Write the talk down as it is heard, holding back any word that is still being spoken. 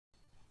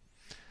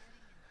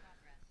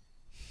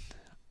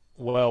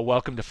Well,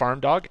 welcome to Farm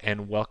Dog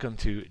and welcome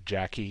to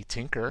Jackie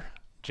Tinker.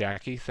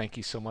 Jackie, thank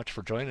you so much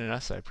for joining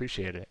us. I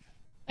appreciate it.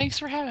 Thanks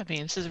for having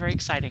me. This is very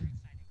exciting.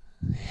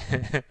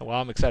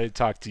 Well, I'm excited to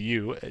talk to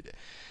you.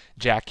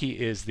 Jackie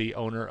is the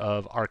owner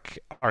of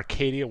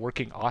Arcadia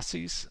Working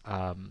Aussies,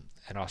 an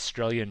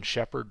Australian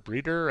Shepherd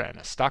breeder and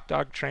a stock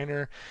dog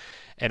trainer.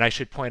 And I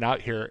should point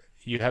out here,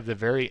 you have the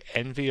very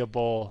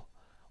enviable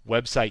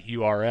website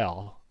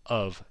URL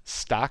of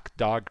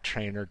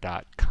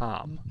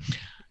stockdogtrainer.com.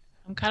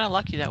 I'm kind of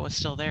lucky that was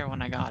still there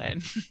when I got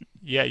it.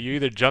 Yeah, you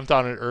either jumped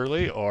on it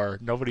early or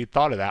nobody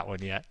thought of that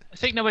one yet. I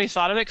think nobody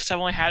thought of it because I've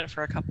only had it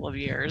for a couple of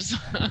years.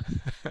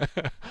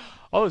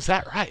 Oh, is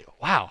that right?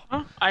 Wow.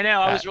 Huh? I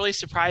know. I Uh, was really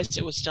surprised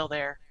it was still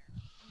there.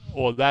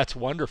 well, that's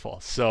wonderful.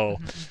 So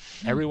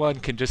Mhm. everyone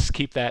can just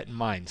keep that in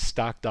mind.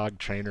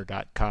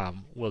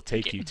 Stockdogtrainer.com will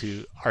take you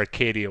to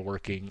Arcadia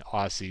Working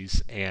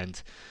Aussies and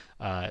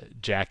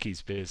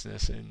Jackie's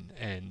business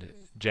and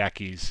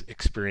Jackie's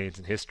experience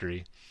and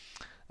history.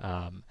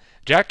 Um,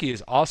 Jackie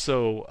is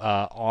also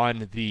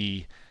on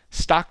the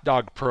Stock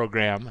Dog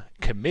Program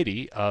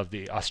Committee of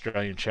the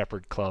Australian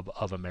Shepherd Club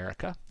of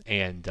America,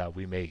 and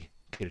we may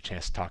get a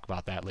chance to talk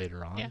about that later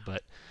Yeah. on.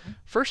 But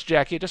first,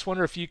 Jackie, I just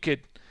wonder if you could,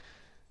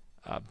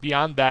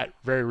 beyond that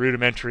very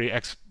rudimentary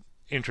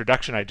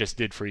introduction I just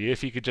did for you,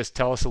 if you could just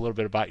tell us a little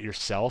bit about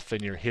yourself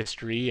and your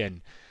history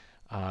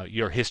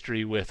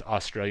with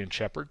Australian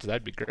Shepherds,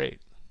 that'd be great.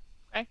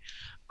 Okay.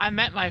 I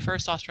met my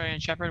first Australian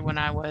Shepherd when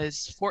I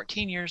was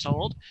 14 years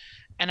old,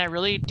 and I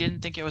really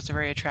didn't think it was a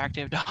very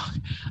attractive dog.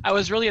 I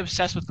was really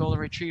obsessed with Golden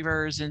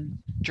Retrievers and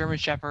German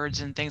Shepherds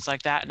and things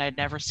like that, and I'd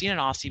never seen an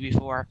Aussie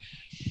before.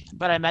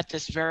 But I met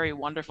this very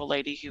wonderful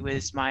lady who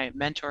is my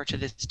mentor to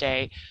this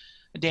day,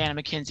 Dana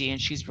McKenzie,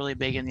 and she's really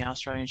big in the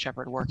Australian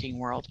Shepherd working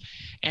world.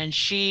 And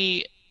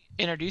she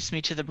introduced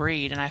me to the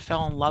breed, and I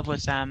fell in love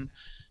with them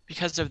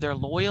because of their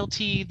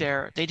loyalty.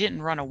 They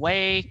didn't run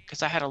away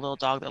because I had a little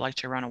dog that liked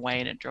to run away,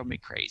 and it drove me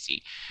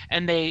crazy.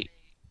 And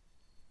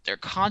their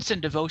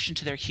constant devotion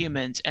to their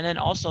humans, and then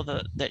also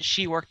that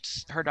she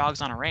worked her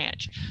dogs on a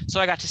ranch. So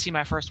I got to see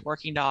my first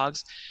working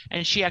dogs,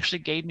 and she actually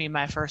gave me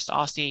my first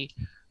Aussie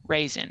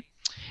raisin,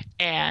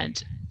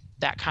 and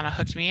that kind of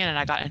hooked me in, and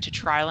I got into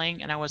trialing,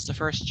 and I was the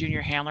first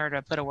junior handler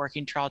to put a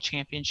working trial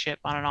championship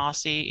on an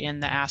Aussie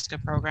in the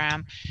ASCA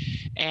program,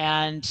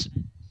 and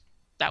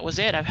that was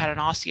it. I've had an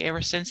Aussie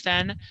ever since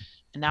then,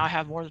 and now I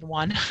have more than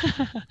one.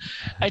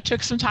 I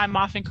took some time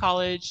off in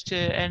college to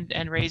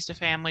and raised a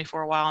family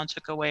for a while and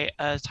took away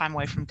time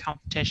away from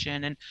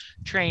competition and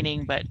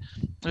training, but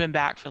I've been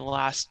back for the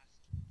last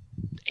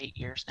 8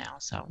 years now,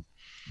 so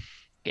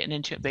getting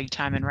into it big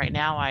time. And right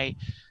now I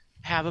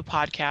have a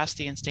podcast,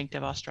 The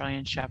Instinctive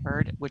Australian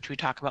Shepherd, which we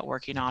talk about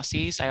working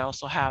Aussies. I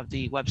also have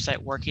the website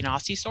Working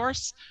Aussie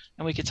Source,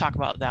 and we could talk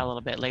about that a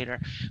little bit later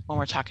when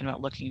we're talking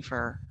about looking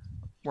for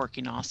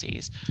working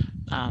Aussies.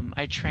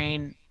 I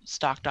train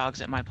stock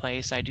dogs at my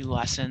place. I do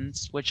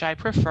lessons, which I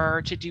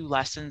prefer to do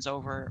lessons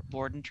over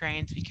board and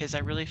trains because I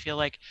really feel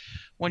like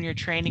when you're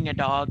training a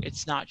dog,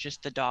 it's not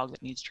just the dog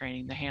that needs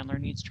training, the handler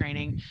needs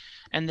training,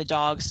 and the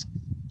dogs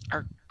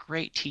are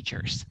great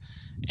teachers.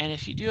 And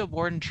if you do a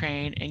board and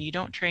train and you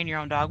don't train your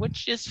own dog,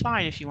 which is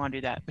fine if you want to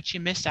do that, but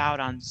you miss out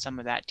on some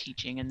of that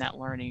teaching and that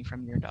learning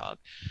from your dog.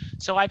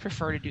 So I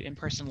prefer to do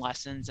in-person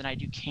lessons, and I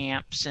do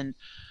camps and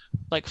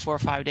like 4 or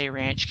 5 day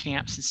ranch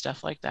camps and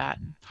stuff like that,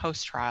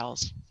 host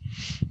trials.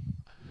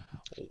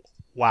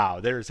 Wow,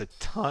 there's a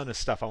ton of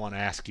stuff I want to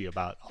ask you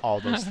about all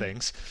those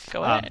things.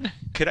 Go Um, ahead.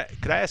 could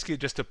I ask you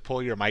just to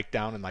pull your mic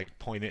down and like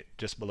point it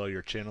just below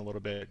your chin a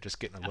little bit, just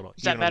getting a little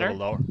Is that even a little better?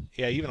 lower.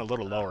 Yeah, even a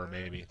little lower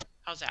maybe.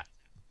 How's that?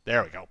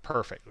 There we go.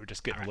 Perfect. We're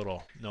just All getting a right.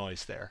 little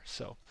noise there.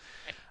 So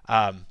Okay.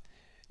 um,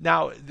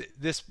 now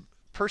this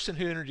person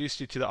who introduced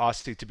you to the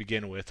Aussie to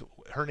begin with,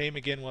 her name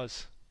again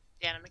was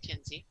Dana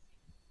McKenzie.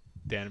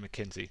 Dana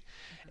McKenzie,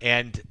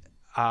 and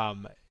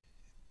um,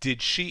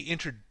 did she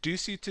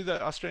introduce you to the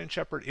Australian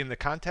Shepherd in the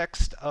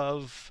context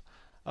of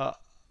uh,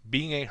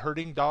 being a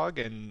herding dog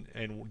and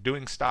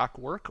doing stock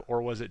work,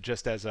 or was it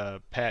just as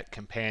a pet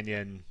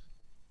companion?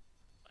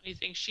 Funny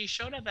thing, she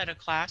showed up at a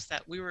class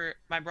that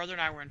my brother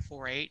and I were in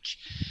 4-H,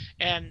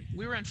 and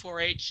we were in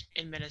 4-H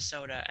in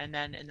Minnesota. And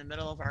then in the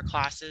middle of our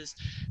classes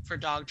for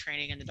dog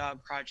training and the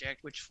dog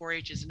project, which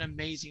 4-H is an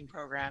amazing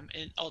program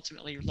and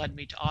ultimately led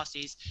me to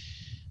Aussies,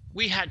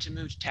 we had to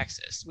move to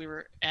Texas. We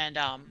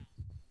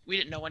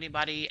didn't know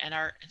anybody, and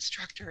our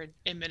instructor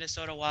in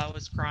Minnesota, while I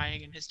was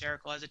crying and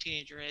hysterical as a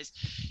teenager is,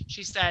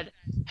 she said,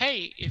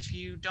 "Hey, if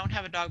you don't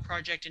have a dog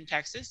project in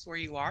Texas where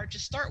you are,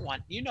 just start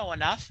one. You know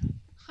enough."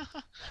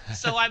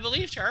 So I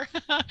believed her,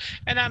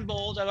 and I'm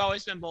bold. I've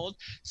always been bold.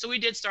 So we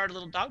did start a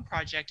little dog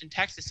project in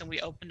Texas, and we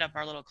opened up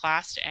our little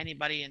class to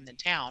anybody in the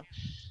town.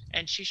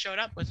 And she showed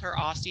up with her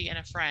Aussie, and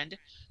a friend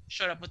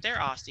showed up with their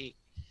Aussie.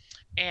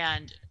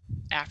 And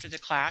after the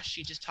class,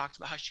 she just talked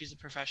about how she's a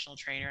professional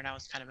trainer, and I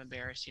was kind of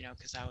embarrassed,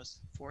 because I was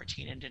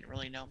 14 and didn't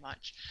really know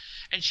much.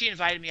 And she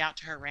invited me out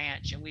to her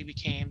ranch, and we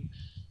became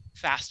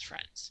fast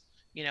friends.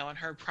 and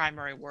her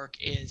primary work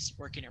is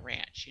working a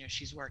ranch.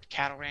 She's worked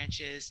cattle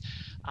ranches.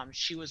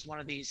 She was one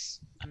of these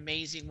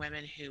amazing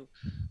women who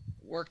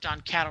worked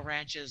on cattle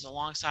ranches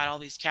alongside all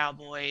these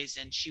cowboys,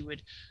 and she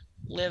would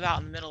live out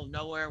in the middle of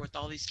nowhere with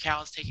all these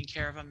cows, taking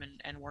care of them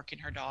and working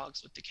her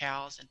dogs with the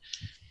cows. And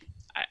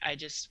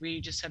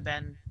we just have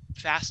been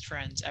fast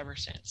friends ever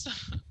since.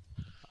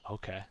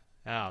 Okay.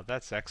 Oh,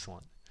 that's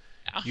excellent.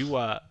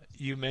 Yeah.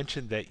 You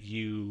mentioned that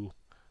you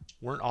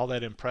weren't all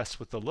that impressed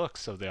with the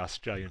looks of the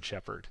Australian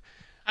Shepherd.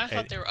 I thought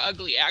And, they were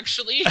ugly,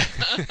 actually.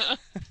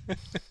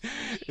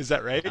 is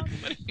that right?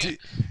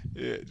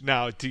 Yeah.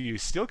 Now, do you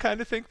still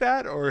kind of think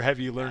that, or have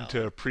you learned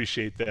to No.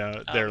 appreciate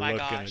Oh their my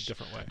look in a gosh.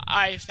 different way?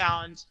 I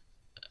found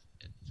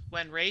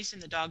when raising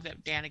the dog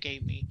that Dana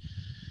gave me,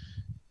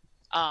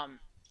 um,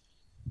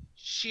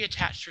 she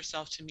attached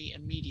herself to me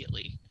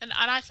immediately. And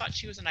I thought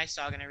she was a nice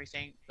dog and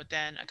everything. But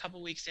then a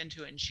couple weeks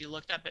into it, and she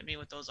looked up at me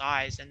with those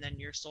eyes, and then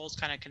your souls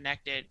kind of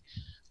connected.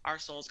 Our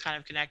souls kind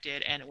of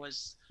connected, and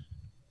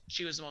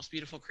she was the most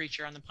beautiful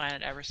creature on the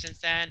planet ever since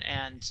then.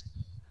 And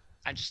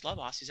I just love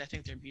Aussies. I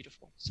think they're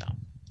beautiful. So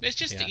it's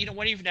just that, Yeah,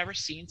 when you've never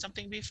seen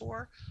something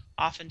before,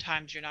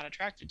 oftentimes you're not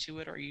attracted to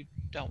it or you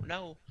don't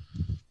know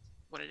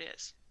what it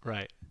is.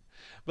 right.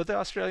 But the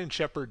Australian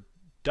Shepherd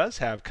does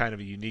have kind of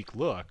a unique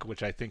look,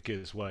 which I think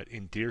is what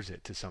endears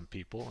it to some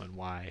people and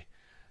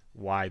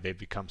why they've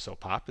become so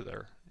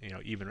popular.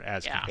 Even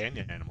as Yeah.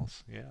 companion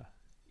animals. Yeah.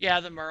 Yeah,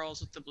 the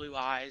Merles with the blue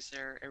eyes.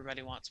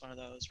 Everybody wants one of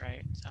those,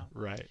 right? So,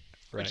 Right.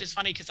 which Right. is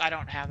funny because I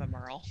don't have a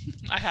Merle.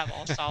 I have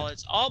all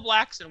solids, all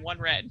blacks and one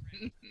red.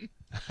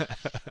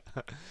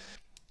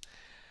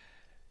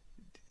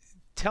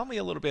 Tell me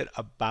a little bit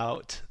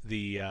about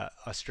the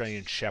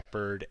Australian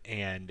Shepherd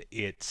and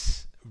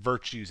its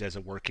virtues as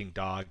a working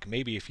dog.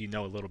 Maybe if you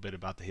know a little bit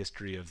about the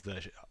history of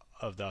the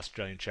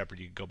Australian Shepherd,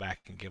 you can go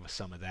back and give us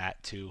some of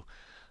that too.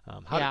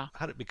 Yeah.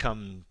 How did it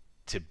become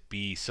to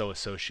be so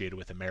associated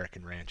with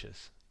American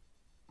ranches?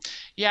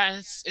 Yeah, and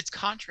it's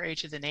contrary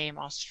to the name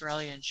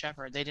Australian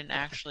Shepherd. They didn't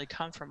actually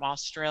come from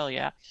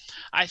Australia.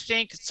 I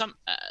think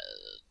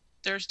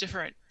there's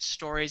different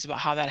stories about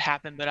how that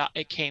happened, but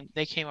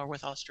they came over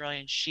with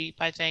Australian sheep,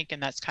 I think,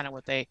 and that's kind of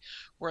what they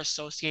were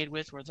associated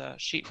with, were the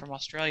sheep from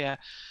Australia.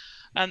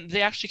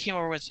 They actually came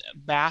over with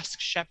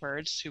Basque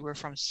shepherds who were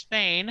from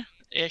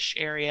Spain-ish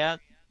area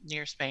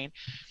near Spain.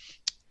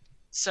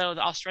 So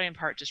the Australian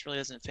part just really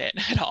doesn't fit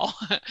at all.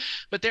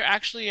 But they're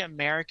actually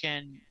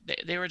American.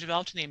 They were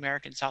developed in the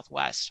American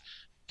Southwest,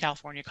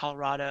 California,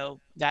 Colorado.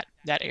 That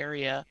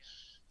area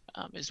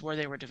is where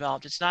they were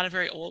developed. It's not a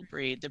very old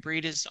breed. The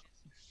breed is,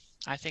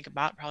 I think,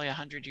 about probably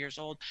 100 years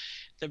old.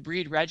 The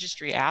breed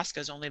registry, ASCA,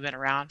 has only been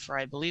around for,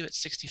 I believe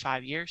it's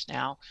 65 years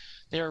now.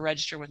 They were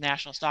registered with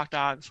National Stock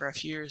Dog for a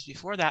few years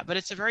before that, but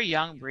it's a very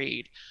young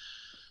breed.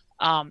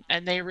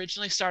 And they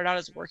originally started out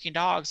as working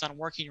dogs on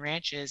working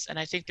ranches, and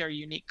I think their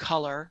unique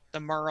color, the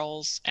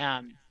merles,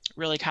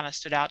 really kind of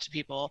stood out to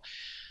people.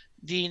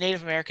 The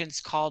Native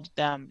Americans called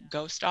them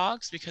ghost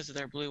dogs because of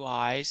their blue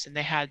eyes, and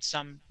they had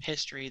some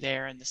history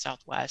there in the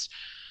Southwest.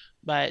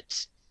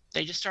 But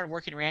they just started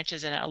working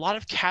ranches and a lot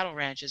of cattle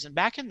ranches. And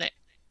back in the,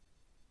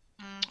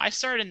 I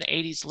started in the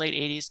 80s, late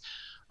 80s.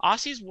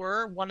 Aussies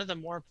were one of the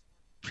more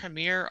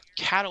premier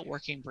cattle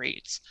working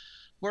breeds.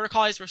 Border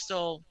Collies were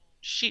still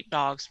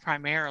sheepdogs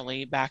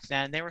primarily back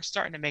then. They were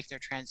starting to make their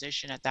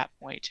transition at that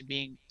point to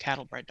being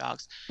cattle bred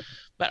dogs.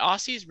 But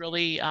Aussies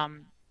really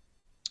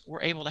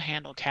were able to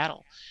handle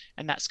cattle.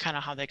 And that's kind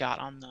of how they got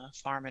on the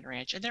farm and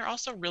ranch. And they're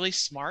also really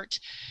smart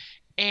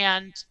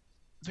and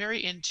very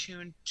in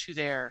tune to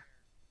their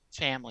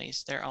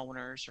families, their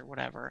owners, or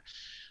whatever.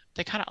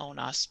 They kind of own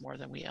us more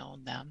than we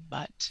own them.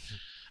 But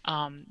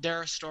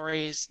there are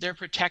stories. Their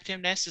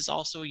protectiveness is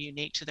also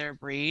unique to their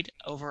breed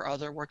over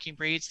other working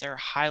breeds. They're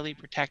highly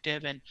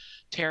protective and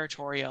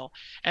territorial.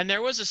 And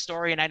there was a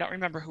story, and I don't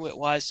remember who it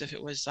was, if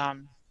it was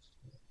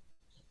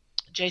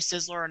Jay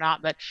Sizzler or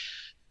not, but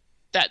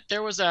that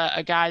there was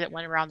a guy that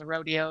went around the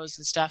rodeos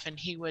and stuff, and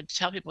he would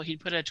tell people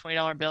he'd put a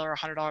 $20 bill or a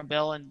 $100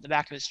 bill in the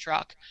back of his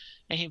truck,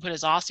 and he'd put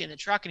his Aussie in the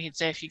truck, and he'd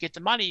say, if you get the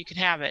money, you can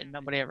have it. And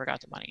nobody ever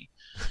got the money,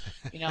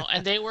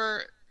 and they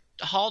were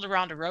hauled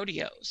around to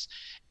rodeos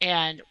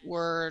and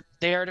were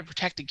there to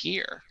protect the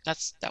gear.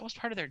 That was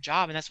part of their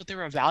job, and that's what they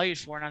were valued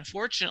for. And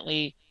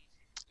unfortunately,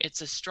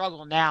 it's a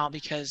struggle now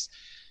because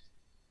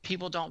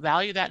people don't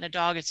value that in a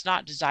dog. It's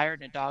not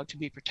desired in a dog to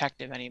be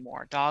protective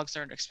anymore. Dogs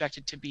aren't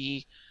expected to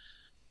be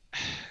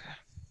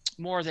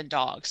more than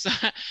dogs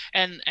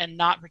and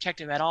not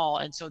protective at all.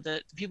 And so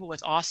the people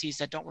with Aussies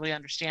that don't really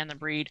understand the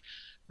breed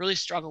really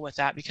struggle with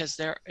that because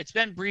it's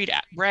been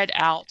bred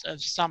out of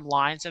some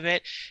lines of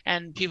it,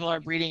 and people are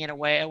breeding it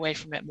away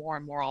from it more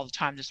and more all the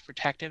time, this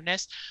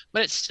protectiveness.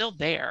 But it's still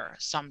there.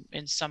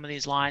 In some of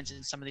these lines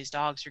and some of these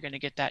dogs, you're going to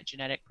get that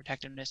genetic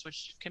protectiveness,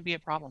 which can be a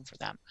problem for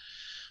them.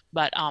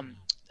 But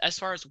as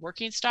far as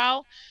working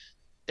style,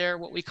 they're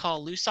what we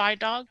call loose-eyed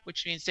dog,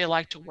 which means they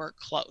like to work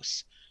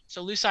close.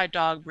 So loose-eyed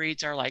dog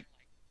breeds are like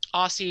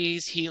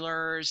Aussies,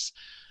 Heelers,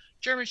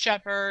 German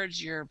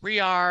Shepherds, your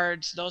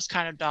Briards. Those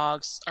kind of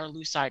dogs are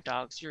loose-eyed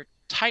dogs. Your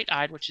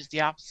tight-eyed, which is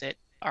the opposite,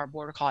 are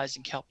border collies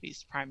and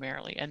kelpies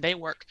primarily, and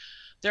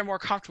they're more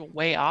comfortable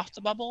way off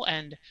the bubble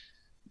and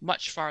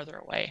much farther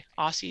away.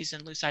 Aussies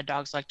and Lucide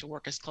dogs like to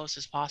work as close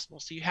as possible,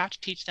 so you have to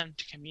teach them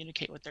to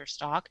communicate with their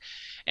stock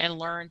and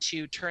learn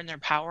to turn their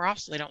power off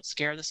so they don't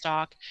scare the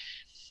stock.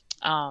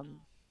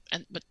 Um,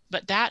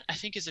 but that, I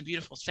think, is a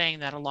beautiful thing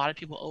that a lot of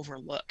people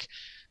overlook,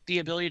 the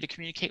ability to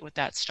communicate with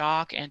that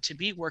stock and to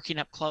be working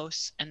up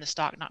close and the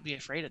stock not be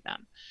afraid of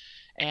them.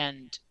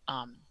 And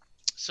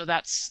so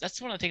that's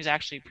one of the things I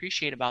actually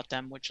appreciate about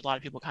them, which a lot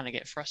of people kind of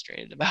get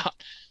frustrated about.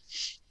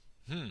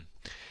 Hmm.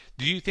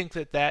 Do you think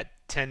that that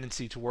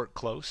tendency to work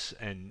close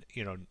and,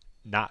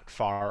 not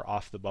far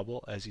off the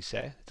bubble, as you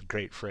say, it's a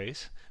great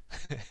phrase,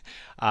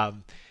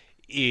 um,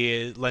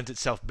 it lends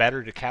itself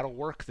better to cattle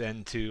work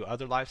than to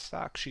other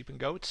livestock, sheep and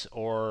goats,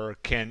 or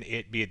can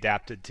it be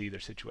adapted to either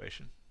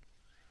situation?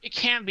 It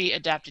can be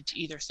adapted to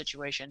either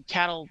situation.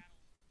 Cattle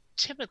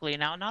typically,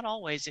 now not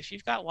always, if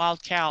you've got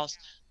wild cows,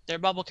 their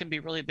bubble can be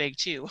really big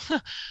too.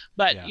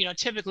 But Yeah.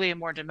 typically in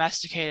more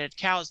domesticated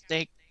cows,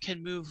 they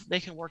can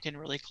work in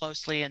really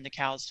closely and the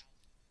cows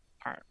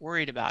aren't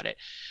worried about it.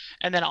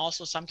 And then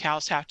also some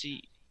cows have to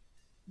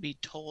be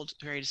told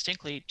very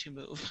distinctly to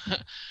move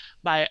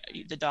by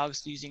the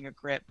dogs using a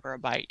grip or a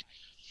bite.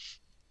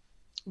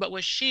 But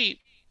with sheep,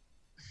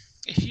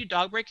 if you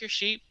dog break your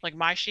sheep, like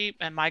my sheep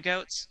and my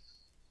goats,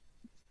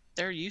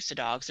 they're used to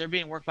dogs. They're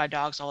being worked by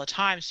dogs all the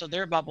time, so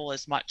their bubble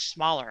is much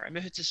smaller. I mean,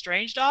 if it's a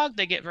strange dog,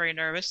 they get very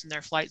nervous and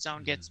their flight zone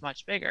Hmm. gets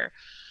much bigger.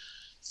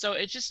 So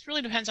it just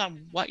really depends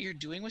on what you're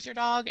doing with your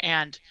dog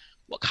and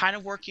what kind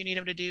of work you need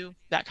them to do,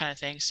 that kind of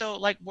thing. So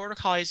like border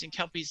collies and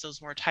kelpies,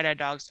 those more tie-dyed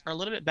dogs are a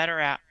little bit better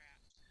at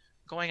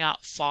going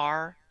out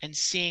far and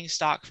seeing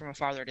stock from a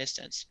farther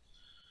distance.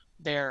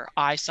 Their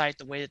eyesight,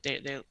 the way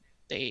that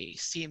they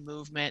see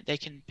movement, they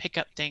can pick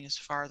up things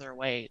farther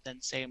away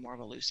than say more of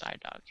a loose-eyed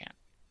dog can.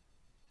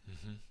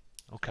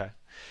 Hmm. Okay.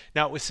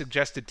 Now, it was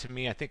suggested to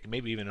me, I think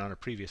maybe even on a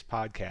previous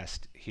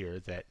podcast here,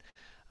 that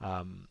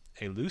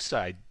a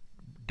loose-eyed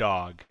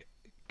dog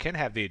can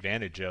have the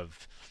advantage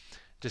of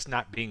just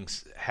not being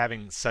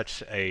having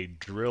such a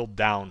drilled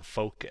down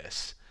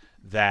focus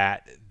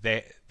that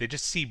they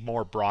just see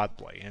more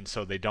broadly, and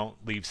so they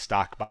don't leave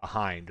stock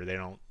behind, or they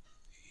don't,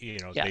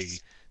 Yes.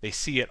 they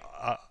see it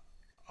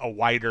a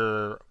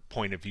wider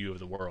point of view of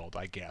the world,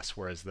 I guess,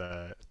 whereas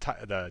the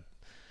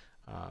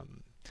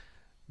um,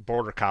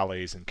 border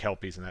collies and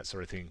kelpies and that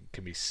sort of thing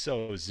can be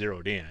so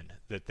zeroed in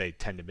that they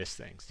tend to miss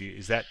things.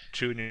 Is that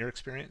true in your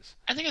experience?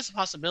 I think it's a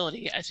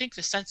possibility. I think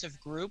the sense of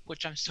group,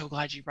 which I'm so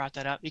glad you brought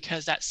that up,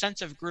 because that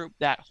sense of group,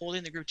 that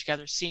holding the group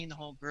together, seeing the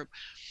whole group,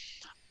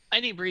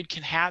 any breed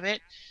can have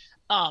it.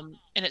 And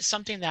it's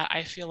something that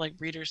I feel like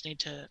breeders need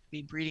to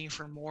be breeding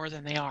for more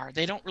than they are.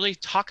 They don't really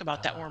talk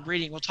about that when we're Ah.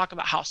 breeding. We'll talk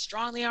about how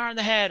strong they are in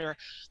the head or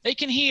they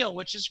can heal,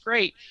 which is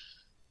great.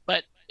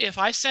 But if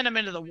I send them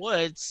into the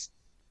woods,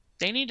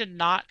 they need to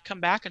not come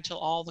back until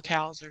all the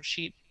cows or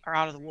sheep are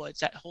out of the woods.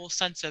 That whole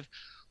sense of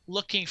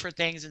looking for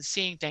things and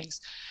seeing things.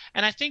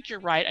 And I think you're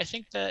right. I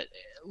think that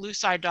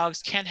loose-eyed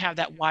dogs can have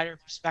that wider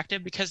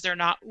perspective because they're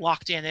not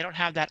locked in. They don't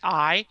have that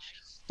eye,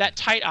 that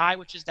tight eye,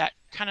 which is that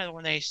kind of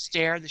when they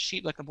stare, the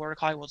sheep, like a border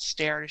collie will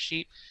stare at a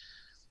sheep.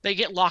 They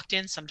get locked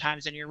in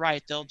sometimes, and you're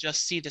right. They'll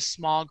just see the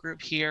small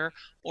group here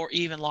or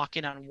even lock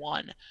in on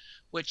one,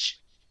 which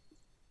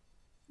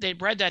they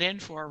bred that in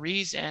for a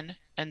reason.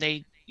 And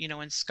they,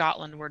 in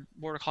Scotland, where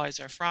border collies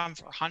are from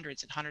for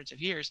hundreds and hundreds of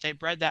years, they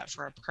bred that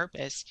for a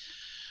purpose.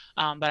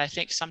 But I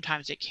think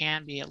sometimes it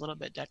can be a little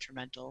bit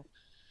detrimental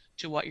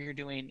to what you're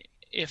doing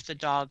if the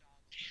dog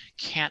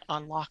can't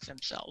unlock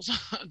themselves,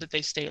 that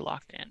they stay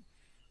locked in.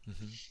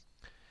 Hmm.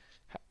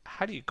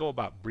 How do you go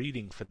about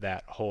breeding for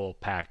that whole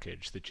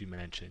package that you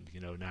mentioned?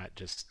 Not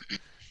just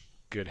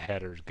good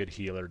header, good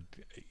healer,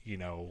 you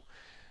know,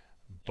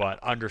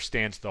 but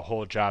understands the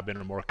whole job in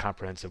a more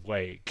comprehensive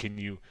way. Can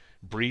you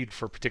breed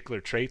for particular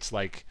traits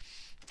like,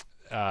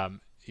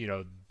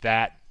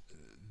 that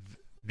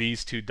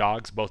these two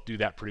dogs both do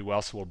that pretty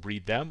well, so we'll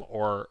breed them?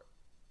 Or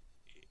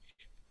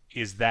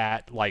is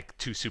that like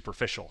too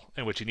superficial?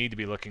 And what you need to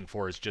be looking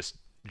for is just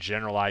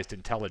generalized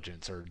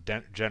intelligence or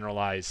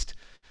generalized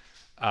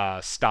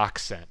stock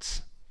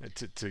sense,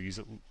 to use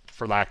it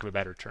for lack of a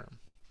better term.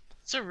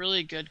 It's a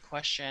really good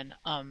question.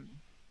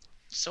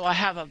 So I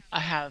have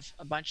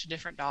a bunch of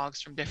different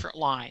dogs from different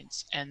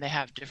lines, and they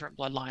have different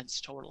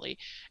bloodlines totally,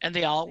 and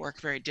they all work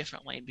very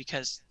differently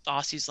because the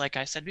Aussies, like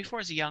I said before,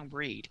 is a young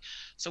breed,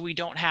 so we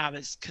don't have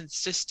as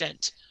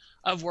consistent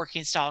of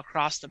working style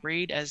across the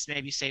breed as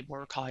maybe say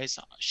border collies,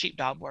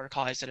 sheepdog border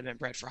collies that have been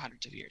bred for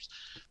hundreds of years.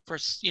 For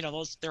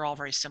those, they're all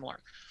very similar.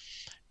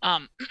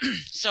 Um,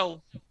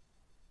 so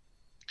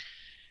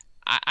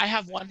I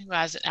have one who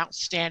has an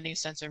outstanding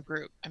sense of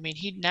group. I mean,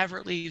 he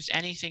never leaves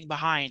anything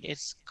behind.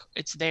 It's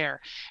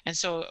there. And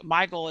so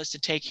my goal is to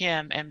take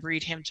him and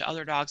breed him to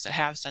other dogs that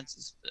have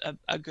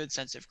a good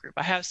sense of group.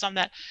 I have some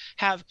that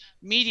have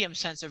medium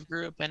sense of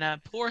group and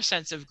a poor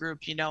sense of group,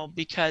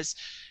 because,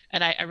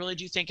 and I really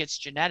do think it's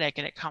genetic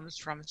and it comes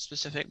from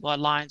specific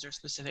bloodlines or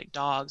specific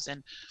dogs.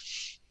 And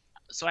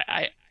so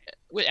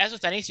as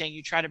with anything,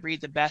 you try to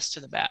breed the best to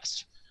the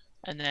best,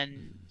 and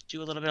then Mhm.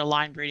 do a little bit of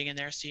line breeding in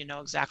there so you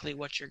know exactly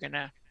what you're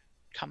gonna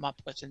come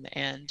up with in the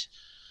end.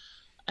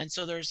 And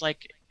so there's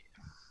like,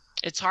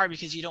 it's hard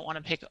because you don't want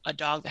to pick a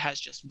dog that has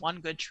just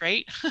one good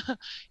trait.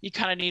 You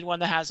kind of need one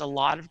that has a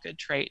lot of good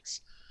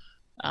traits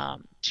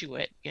to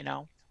it, you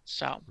know.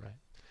 So Right.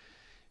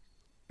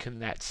 Can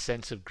that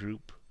sense of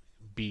group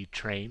be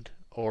trained,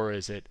 or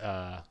is it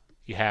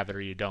you have it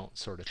or you don't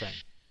sort of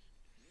thing?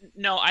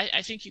 no,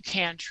 I think you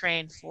can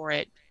train for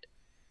it.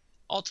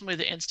 Ultimately,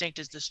 the instinct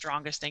is the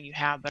strongest thing you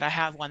have, but I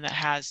have one that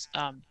has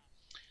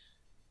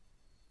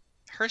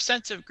her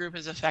sense of group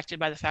is affected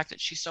by the fact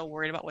that she's so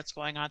worried about what's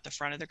going on at the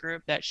front of the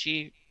group that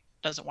she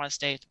doesn't want to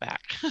stay at the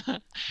back.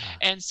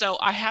 Ah, And so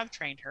I have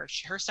trained her.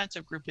 Her sense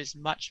of group is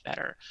much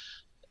better.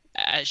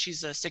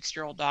 She's a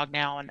 6-year-old dog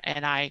now,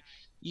 and I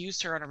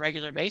use her on a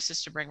regular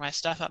basis to bring my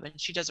stuff up, and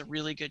she does a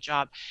really good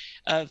job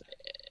of,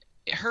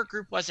 her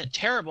group wasn't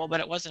terrible,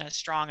 but it wasn't as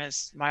strong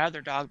as my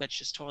other dog that's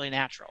just totally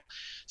natural.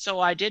 So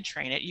I did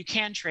train it. You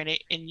can train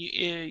it, and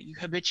you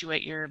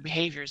habituate your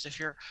behaviors. If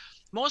you're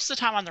most of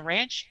the time on the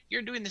ranch,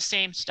 you're doing the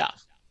same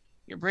stuff.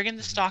 You're bringing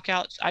the mhm. stock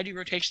out. I do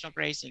rotational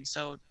grazing,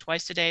 so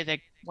once a day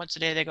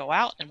they go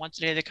out, and once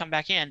a day they come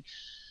back in.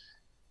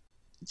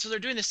 So they're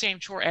doing the same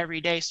chore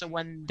every day. So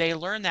when they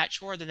learn that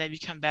chore, then they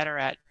become better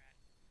at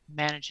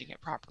managing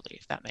it properly,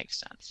 if that makes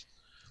sense.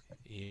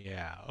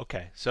 Yeah,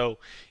 okay. So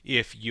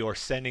if you're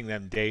sending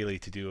them daily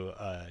to do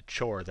a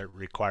chore that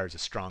requires a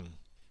strong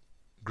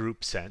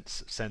group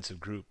sense of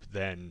group,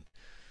 then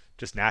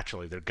just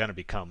naturally they're going to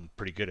become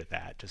pretty good at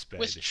that just by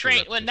With the sheer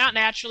train, well, not repetition.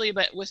 naturally,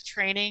 but with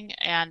training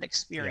and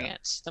Yeah,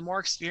 experience. The more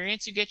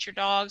experience you get your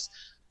dogs,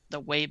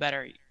 the way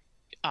better,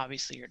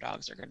 obviously, your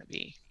dogs are going to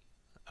be.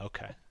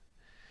 okay.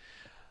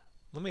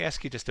 Let me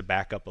ask you just to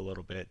back up a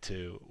little bit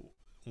to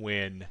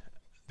when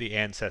the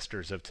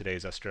ancestors of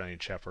today's Australian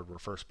Shepherd were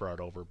first brought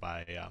over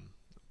by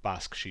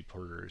Basque sheep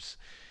herders.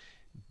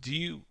 Do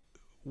you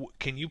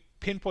can you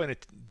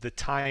pinpoint the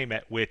time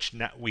at which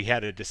we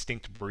had a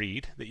distinct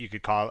breed that you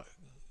could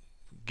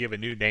give a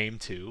new name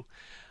to?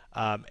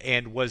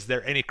 And was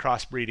there any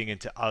crossbreeding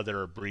into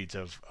other breeds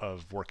of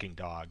working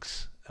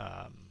dogs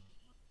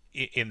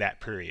in that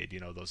period? You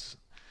know, those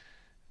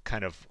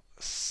kind of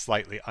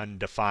slightly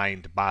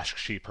undefined Basque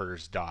sheep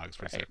herders dogs.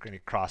 Was there Right. any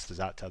crosses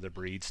out to other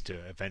breeds to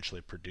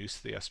eventually produce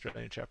the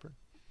Australian Shepherd?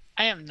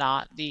 I am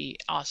not the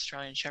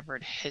Australian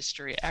Shepherd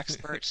history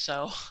expert,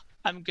 so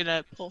I'm going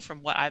to pull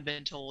from what I've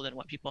been told and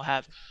what people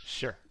have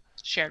Sure.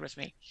 shared with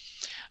me.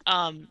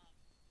 Um,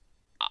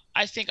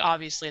 I think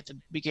obviously at the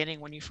beginning,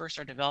 when you first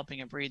start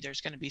developing a breed, there's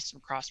going to be some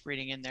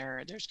crossbreeding in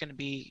there. There's going to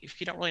be, if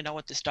you don't really know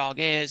what this dog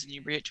is and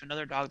you breed it to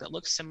another dog that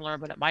looks similar,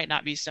 but it might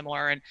not be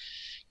similar. And,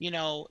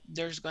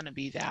 there's going to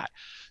be that.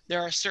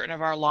 There are certain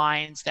of our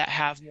lines that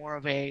have more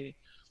of a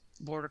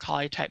border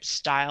collie type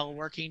style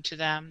working to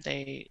them.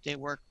 They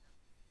work,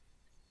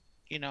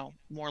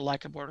 more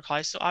like a border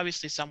collie. So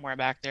obviously somewhere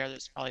back there,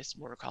 there's probably some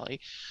border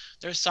collie.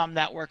 There's some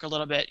that work a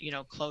little bit,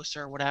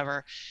 closer,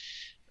 whatever.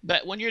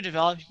 But when you're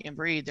developing a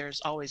breed,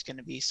 there's always going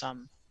to be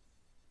some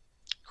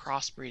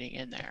crossbreeding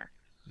in there.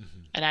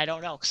 Hmm. And I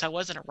don't know because I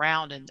wasn't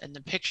around, and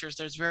the pictures,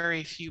 there's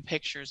very few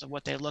pictures of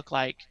what they look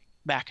like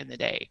back in the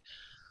day.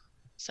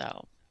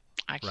 So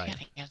I Right.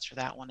 can't answer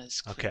that one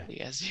as Okay.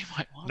 clearly as you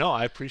might want. No,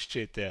 I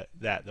appreciate that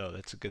though.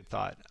 That's a good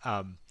thought.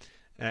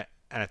 And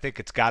I think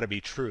it's got to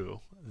be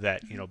true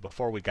that Mhm.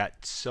 before we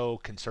got so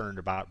concerned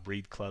about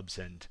breed clubs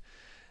and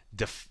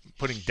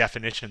putting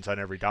definitions on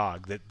every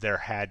dog, that there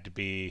had to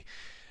be,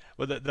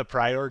 well, the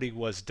priority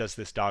was, does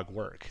this dog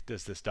work?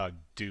 Does this dog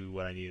do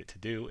what I need it to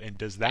do? And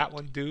does that Right.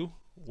 one do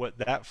what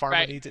that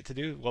farmer Right. needs it to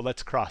do? Well,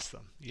 let's cross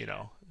them.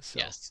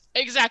 So Yes.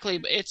 Exactly.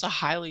 But it's a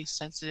highly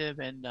sensitive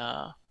and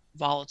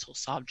volatile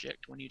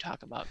subject when you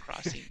talk about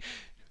crossing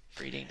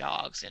breeding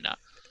dogs, and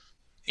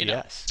you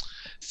know. yes,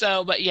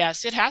 So, but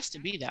yes, it has to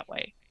be that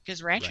way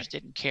because ranchers right,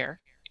 didn't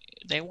care.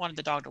 They wanted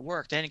the dog to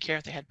work. They didn't care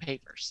if they had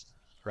papers.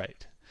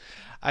 right.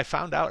 I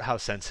found out how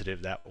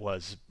sensitive that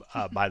was,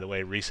 by the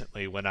way,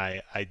 recently when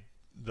I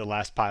the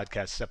last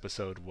podcast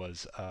episode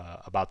was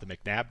about the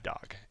McNabb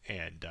dog,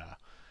 and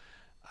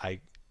I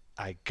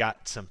I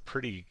got some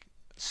pretty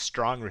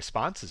strong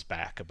responses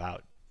back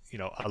about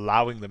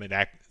allowing them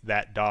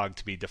that dog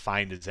to be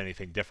defined as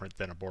anything different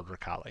than a border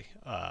collie.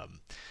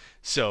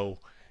 So,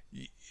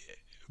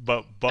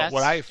 but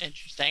what That's I've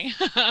interesting.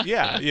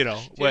 yeah,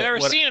 If you've ever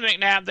what seen a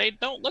McNabb, they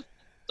don't look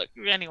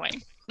anyway.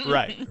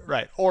 right,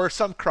 right, or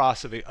some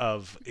cross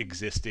of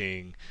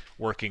existing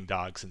working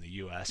dogs in the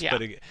U.S. Yeah.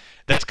 But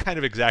that's kind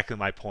of exactly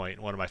my point.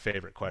 One of my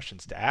favorite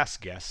questions to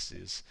ask guests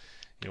is,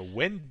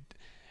 when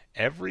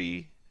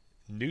every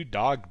new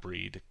dog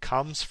breed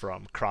comes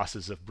from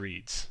crosses of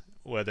breeds,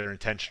 whether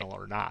intentional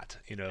or not.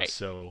 Right.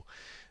 So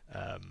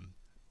um,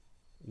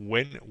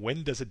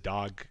 when does a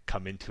dog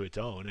come into its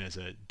own as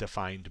a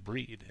defined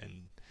breed?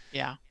 And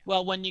Yeah.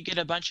 Well, when you get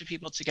a bunch of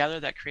people together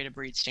that create a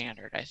breed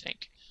standard, I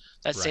think,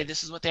 that say right,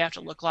 this is what they have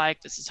to look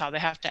like, this is how they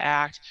have to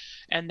act,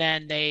 and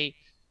then they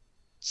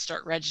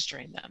start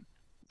registering them.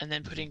 and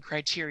then Hmm. putting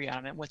criteria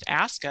on it. With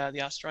ASCA,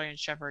 the Australian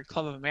Shepherd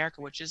Club of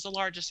America, which is the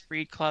largest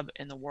breed club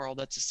in the world,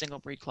 that's a single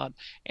breed club.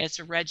 And it's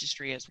a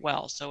registry as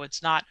well. So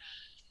it's not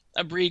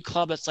a breed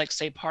club that's like,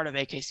 say, part of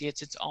AKC,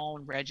 it's its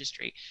own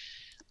registry.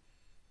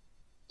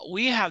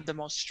 We have the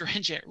most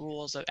stringent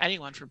rules of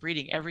anyone for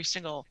breeding. Every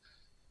single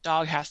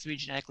dog has to be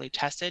genetically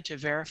tested to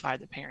verify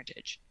the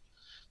parentage.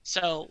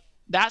 So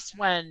that's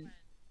when,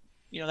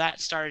 that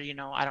started,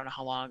 I don't know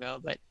how long ago,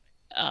 but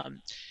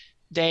um,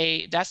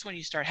 that's when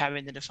you start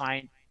having the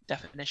defined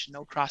definition: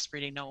 no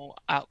crossbreeding, no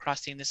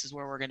outcrossing. This is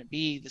where we're going to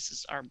be. This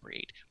is our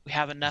breed. We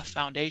have enough Hmm.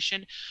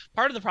 foundation.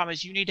 Part of the problem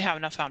is you need to have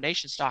enough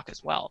foundation stock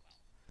as well,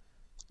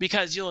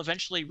 because you'll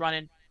eventually run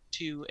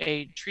into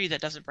a tree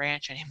that doesn't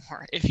branch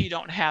anymore if you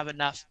don't have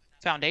enough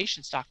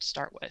foundation stock to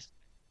start with.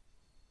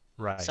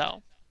 Right.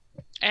 So,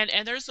 and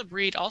there's a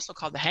breed also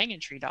called the hanging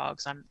tree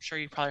dogs. I'm sure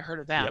you've probably heard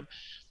of Yep. them.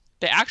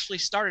 They actually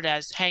started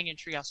as hanging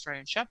tree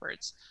Australian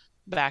Shepherds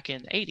back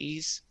in the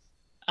 80s.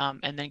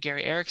 And then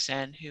Gary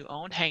Erickson, who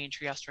owned Hanging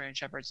Tree Australian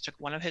Shepherds, took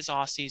one of his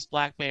Aussies,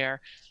 Black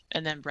Bear,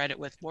 and then bred it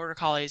with Border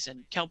Collies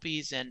and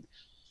Kelpies. And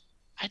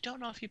I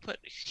don't know if he put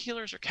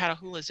Heelers or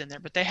Catahoulas in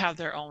there, but they have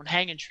their own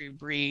Hanging Tree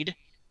breed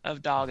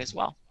of dog as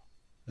well.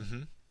 Hmm.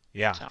 Hmm.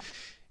 Yeah. So,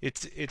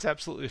 It's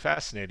absolutely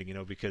fascinating,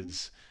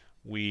 because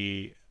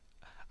we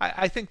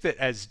I think that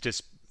as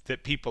just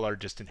that people are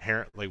just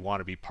inherently want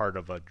to be part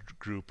of a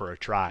group or a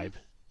tribe,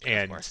 of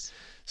and course.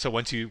 so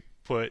once you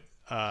put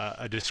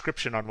a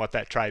description on what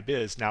that tribe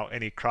is, now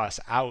any cross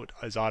out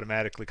is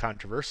automatically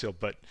controversial.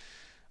 But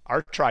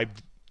our tribe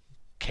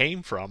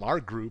came from our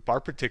group, our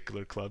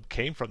particular club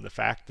came from the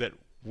fact that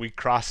we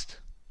crossed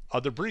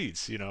other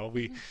breeds.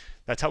 We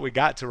that's how we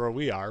got to where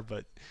we are.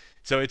 But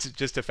so it's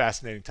just a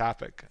fascinating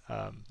topic.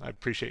 I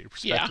appreciate your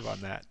Yeah. perspective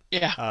on that.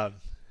 Yeah. Um,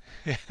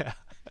 yeah.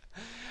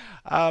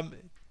 Um,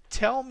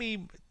 tell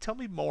me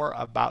more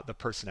about the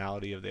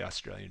personality of the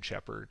Australian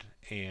Shepherd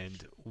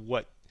and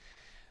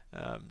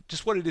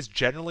just what it is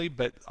generally,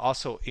 but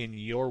also in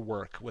your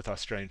work with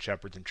Australian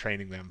Shepherds and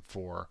training them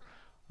for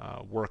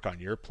work on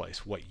your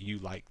place, what you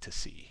like to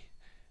see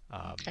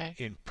Okay.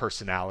 in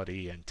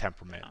personality and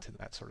temperament and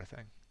that sort of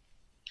thing.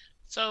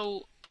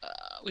 So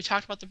we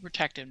talked about the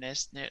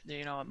protectiveness. At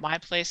my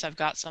place, I've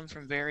got some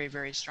from very,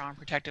 very strong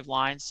protective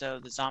lines, so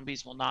the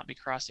zombies will not be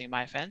crossing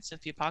my fence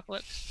if the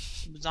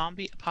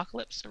zombie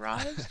apocalypse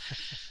arrives.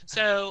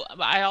 So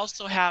I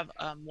also have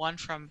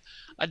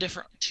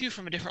two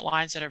from a different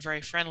lines that are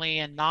very friendly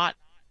and not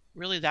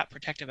really that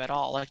protective at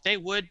all. Like they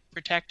would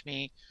protect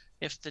me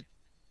if the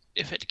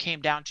if it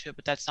came down to it,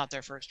 but that's not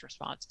their first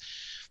response.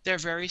 They're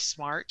very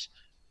smart.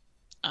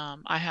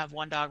 I have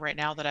one dog right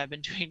now that I've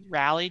been doing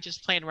rally,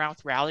 just playing around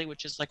with rally,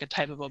 which is like a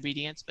type of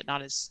obedience, but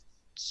not as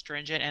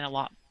stringent and a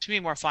lot to me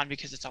more fun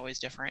because it's always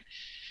different.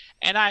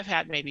 And I've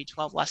had maybe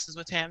 12 lessons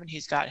with him, and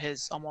he's got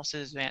his almost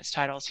his advanced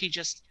titles. He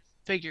just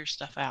figures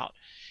stuff out.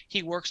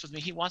 He works with me.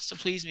 He wants to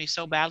please me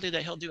so badly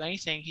that he'll do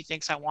anything he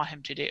thinks I want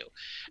him to do.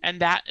 And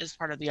that is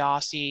part of the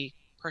Aussie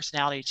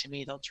personality to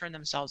me. They'll turn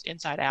themselves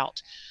inside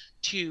out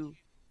to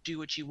do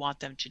what you want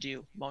them to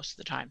do most of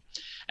the time.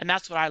 And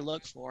that's what I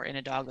look for in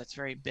a dog that's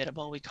very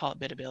biddable. We call it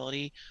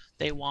biddability.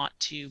 They want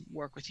to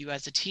work with you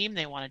as a team.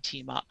 They want to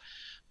team up.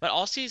 But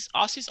Aussies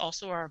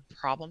also are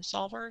problem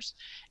solvers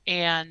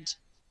and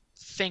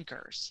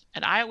thinkers.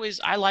 And I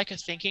like a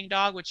thinking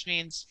dog, which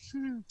means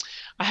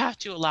I have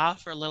to allow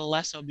for a little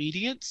less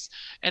obedience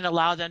and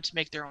allow them to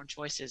make their own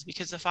choices.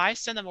 Because if I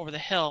send them over the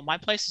hill, my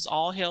place is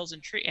all hills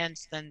and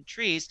then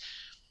trees.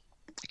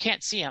 I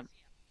can't see them.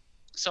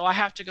 So I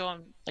have to go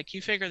and like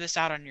you figure this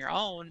out on your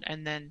own,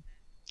 and then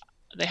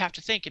they have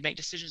to think and make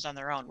decisions on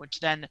their own,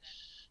 which then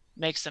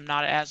makes them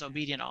not as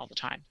obedient all the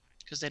time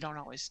because they don't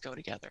always go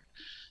together.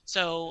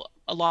 So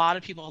a lot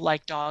of people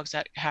like dogs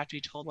that have to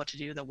be told what to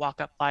do. They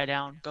walk up, lie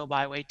down, go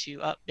by, way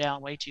two, up,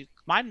 down, way two.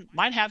 Mine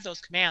have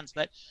those commands,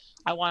 but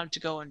I want them to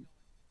go and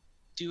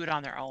do it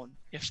on their own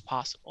if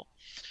possible.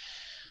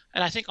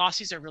 And I think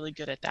Aussies are really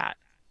good at that.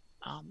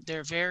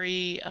 They're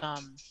very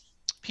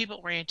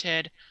people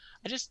oriented.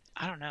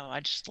 I don't know. I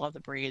just love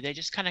the breed. They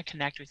just kind of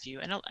connect with you,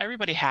 and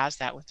everybody has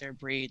that with their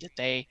breed that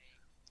they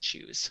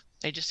choose.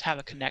 They just have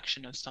a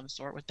connection of some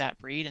sort with that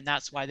breed, and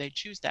that's why they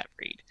choose that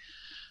breed.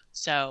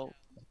 So,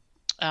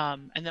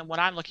 and then what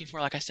I'm looking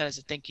for, like I said, is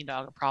a thinking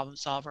dog, a problem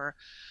solver,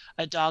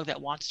 a dog that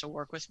wants to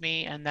work with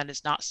me and that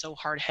is not so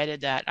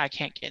hard-headed that I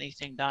can't get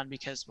anything done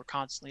because we're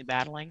constantly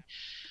battling.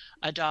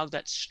 A dog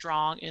that's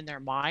strong in their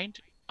mind,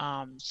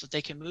 so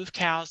they can move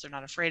cows. They're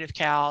not afraid of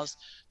cows,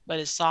 but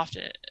is soft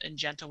and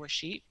gentle with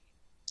sheep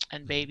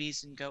and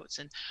babies and goats.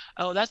 And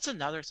oh, that's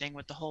another thing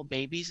with the whole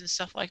babies and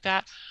stuff like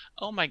that.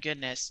 Oh my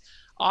goodness.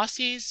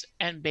 Aussies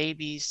and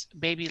babies,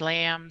 baby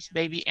lambs,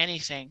 baby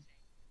anything,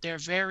 they're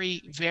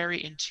very,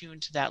 very in tune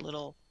to that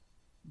little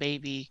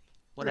baby,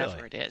 whatever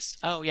Really? it is.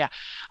 Oh yeah.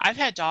 I've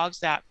had dogs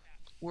that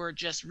were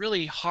just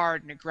really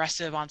hard and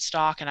aggressive on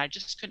stock, and I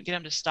just couldn't get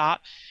them to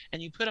stop.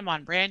 And you put them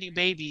on brand new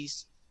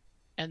babies,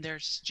 and they're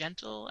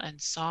gentle and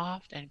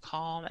soft and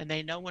calm, and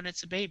they know when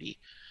it's a baby.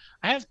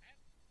 I have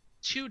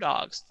two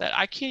dogs that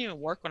I can't even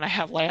work when I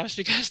have lambs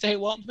because they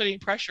won't put any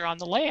pressure on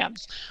the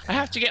lambs. I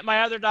have to get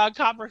my other dog,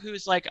 Copper,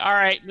 who's like, all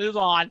right, move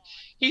on.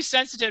 He's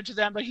sensitive to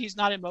them, but he's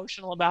not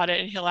emotional about it,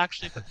 and he'll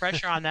actually put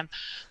pressure on them.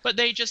 But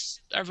they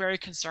just are very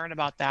concerned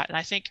about that. And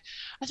I think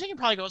it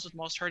probably goes with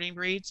most herding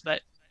breeds,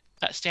 but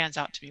that stands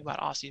out to me about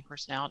Aussie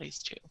personalities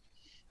too.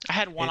 I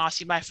had one It,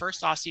 Aussie, my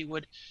first Aussie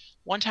would,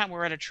 one time we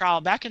were at a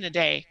trial back in the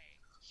day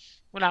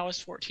when I was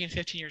 14,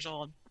 15 years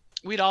old.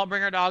 We'd all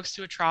bring our dogs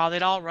to a trial.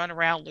 They'd all run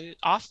around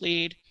off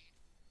lead,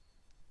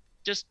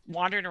 just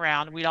wandering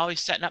around. We'd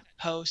always setting up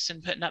posts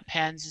and putting up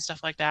pens and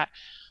stuff like that.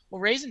 Well,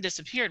 Raisin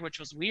disappeared, which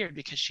was weird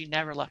because she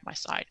never left my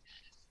side.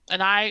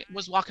 And I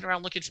was walking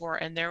around looking for her,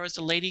 and there was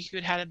a lady who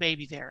had had a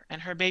baby there,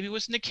 and her baby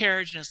was in the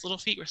carriage, and his little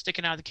feet were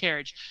sticking out of the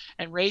carriage.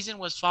 And Raisin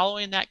was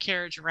following that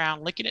carriage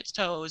around, licking its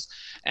toes,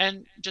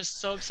 and just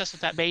so obsessed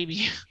with that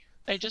baby.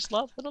 They just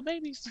love little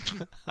babies.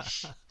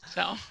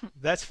 So,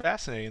 that's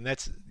fascinating.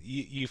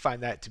 You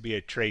find that to be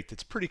a trait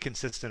that's pretty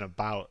consistent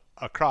about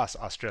across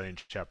Australian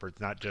Shepherds,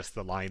 not just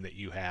the line that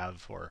you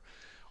have or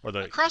the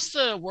across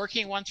the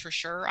working ones for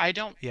sure, I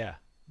don't yeah.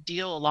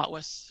 deal a lot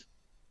with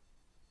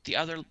the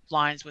other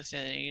lines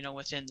within,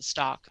 within the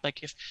stock.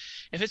 Like if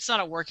it's not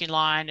a working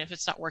line, if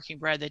it's not working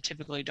bred, they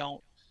typically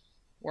don't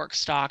work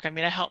stock. I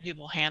mean, I help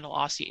people handle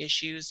Aussie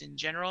issues in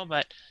general,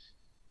 but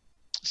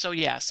so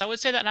yes, I would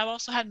say that. And I've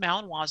also had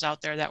Malinois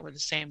out there that were the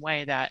same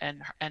way, that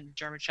and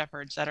German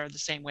Shepherds that are the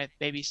same way with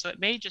babies. So it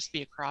may just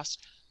be across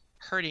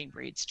herding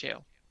breeds too.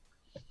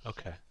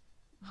 Okay.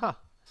 Huh.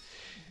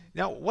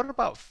 Now, what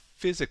about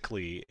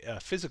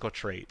physical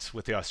traits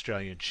with the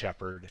Australian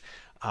Shepherd,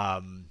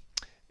 um,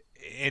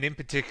 and in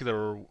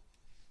particular,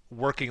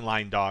 working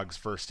line dogs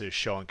versus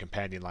show and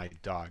companion line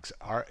dogs?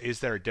 Is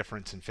there a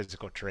difference in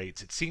physical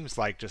traits? It seems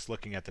like just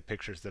looking at the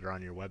pictures that are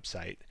on your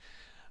website,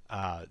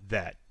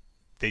 that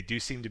they do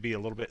seem to be a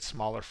little bit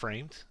smaller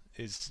framed.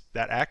 Is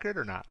that accurate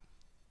or not?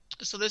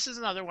 So this is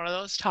another one of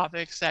those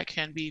topics that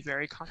can be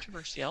very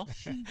controversial.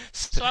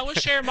 So I will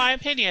share my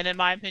opinion and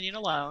my opinion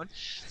alone.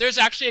 There's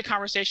actually a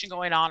conversation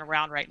going on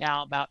around right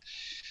now about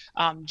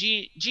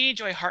Jeannie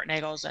Joy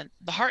Hartnagels, and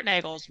the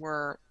Hartnagels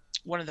were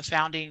one of the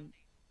founding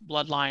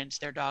bloodlines.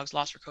 Their dogs,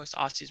 Los Ricosta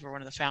Aussies, were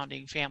one of the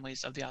founding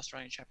families of the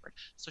Australian Shepherd.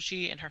 So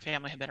she and her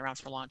family have been around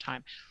for a long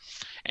time,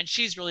 and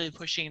she's really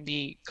pushing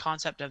the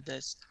concept of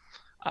this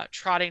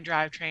trotting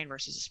drivetrain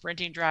versus a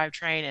sprinting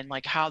drivetrain, and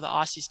like how the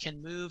Aussies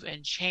can move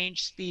and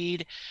change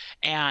speed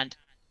and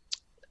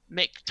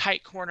make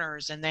tight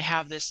corners, and they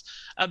have this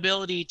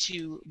ability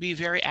to be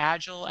very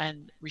agile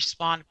and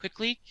respond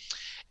quickly.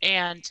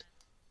 And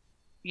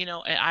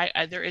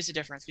and there is a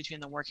difference between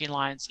the working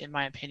lines, in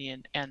my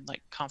opinion, and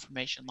like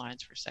conformation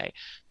lines per se,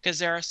 because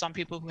there are some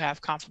people who have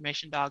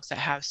conformation dogs that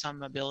have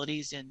some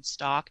abilities in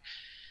stock,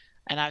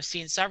 and I've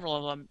seen several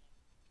of them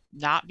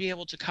not be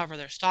able to cover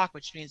their stock,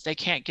 which means they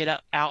can't get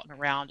up, out and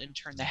around and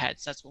turn the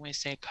heads. That's when we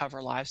say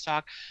cover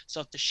livestock. So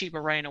if the sheep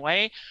are running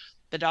away,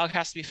 the dog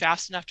has to be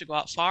fast enough to go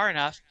out far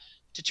enough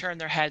to turn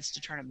their heads,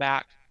 to turn them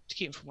back, to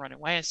keep them from running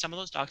away. And some of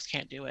those dogs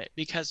can't do it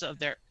because of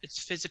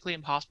it's physically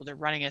impossible. They're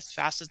running as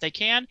fast as they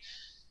can,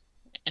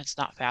 and it's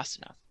not fast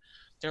enough.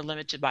 They're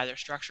limited by their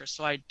structure.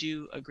 So I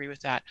do agree with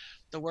that.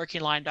 The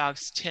working line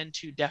dogs tend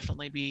to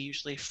definitely be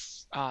usually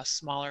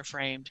smaller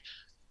framed,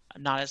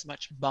 not as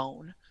much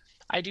bone.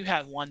 I do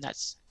have one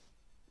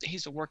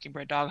he's a working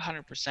bred dog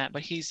 100%,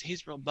 but he's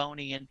real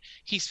bony, and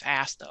he's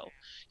fast though.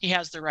 He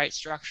has the right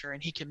structure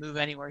and he can move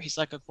anywhere. He's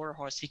like a quarter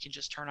horse. He can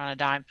just turn on a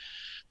dime.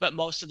 But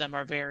most of them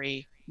are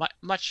very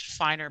much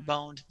finer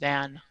boned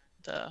than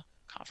the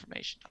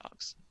conformation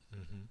dogs.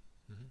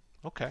 Mm-hmm.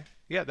 Mm-hmm. Okay.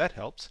 Yeah, that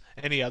helps.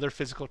 Any other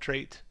physical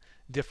trait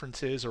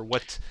differences, or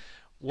what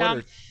Um,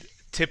 are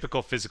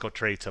typical physical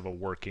traits of a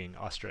working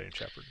Australian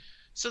Shepherd?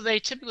 so they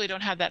typically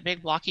don't have that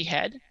big blocky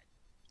head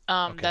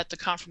Okay. that the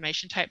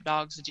conformation type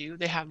dogs do.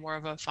 They have more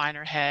of a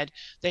finer head.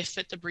 They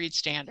fit the breed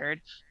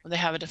standard. When they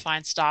have a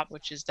defined stop,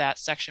 which is that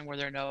section where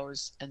their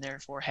nose and their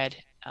forehead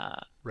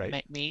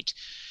Right. meet.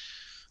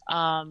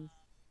 Um,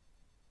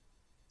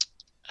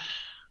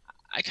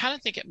 I kind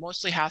of think it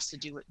mostly has to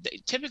do with,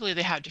 typically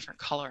they have different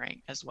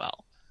coloring as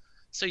well.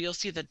 So you'll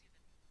see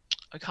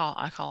I call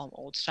them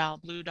old style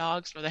blue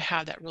dogs, where they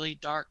have that really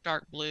dark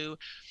blue,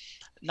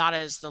 not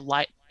as the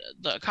light.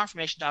 The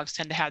conformation dogs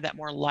tend to have that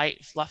more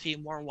light, fluffy,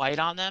 more white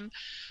on them,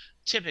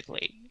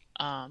 typically.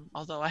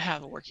 Although I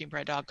have a working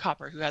bred dog,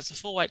 Copper, who has a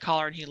full white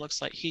collar, and he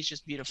looks like he's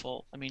just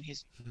beautiful. I mean,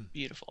 he's Hmm.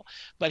 beautiful,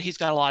 but he's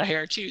got a lot of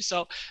hair too.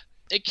 So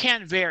it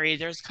can vary.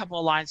 There's a couple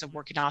of lines of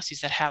working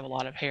Aussies that have a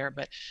lot of hair,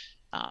 but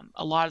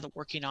a lot of the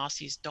working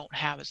Aussies don't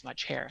have as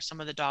much hair.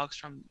 Some of the dogs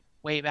from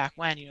way back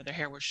when, their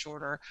hair was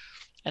shorter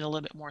and a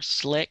little bit more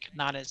slick,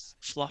 not as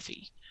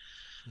fluffy.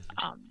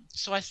 Hmm.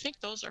 So I think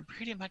those are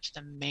pretty much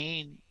the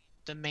main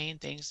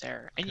things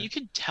there. And Okay. you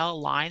can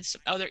tell lines,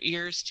 other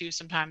ears too.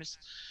 Sometimes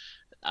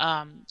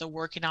the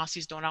working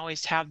Aussies don't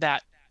always have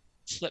that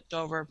flipped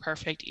over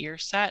perfect ear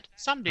set.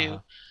 Some Uh-huh.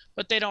 do,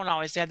 but they don't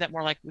always. They have that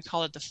more, like we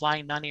call it, the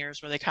flying nun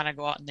ears, where they kind of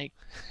go out and they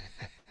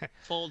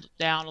fold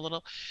down a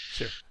little.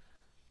 Sure.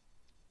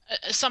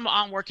 Some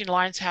on working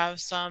lines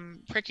have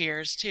some prick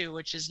ears too,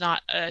 which is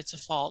not it's a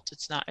fault.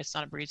 It's not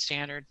a breed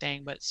standard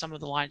thing, but some of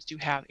the lines do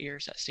have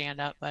ears that stand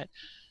up. But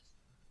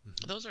Hmm.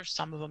 those are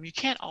some of them. You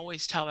can't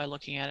always tell by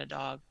looking at a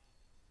dog,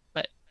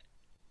 but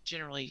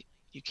generally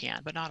you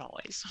can, but not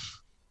always.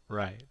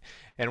 Right.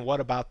 And what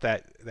about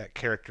that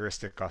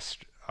characteristic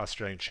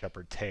Australian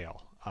Shepherd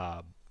tail?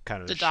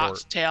 Kind of The the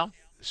dog's tail.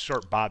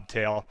 short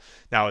bobtail.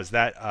 Now, is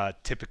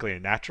that typically a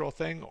natural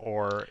thing,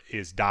 or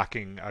is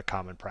docking a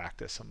common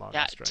practice among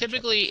Yeah, Australian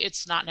typically Shepherds?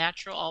 it's not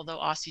natural, although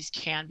Aussies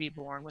can be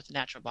born with a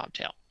natural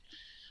bobtail.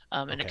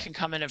 And it Okay. can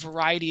come in a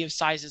variety of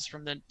sizes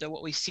from the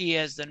what we see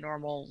as the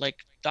normal like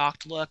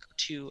docked look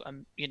to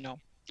and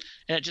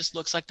it just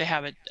looks like they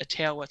have a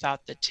tail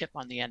without the tip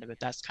on the end of it.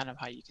 That's kind of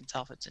how you can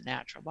tell if it's a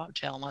natural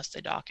bobtail unless they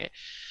dock it.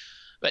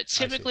 But I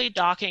see. typically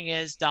docking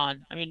is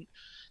done. I mean,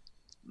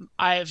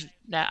 I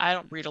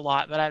don't breed a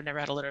lot, but I've never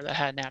had a litter that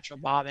had a natural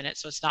bob in it,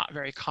 so it's not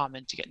very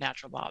common to get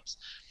natural bobs.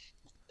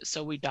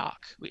 So we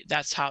dock.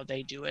 That's how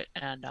they do it,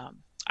 and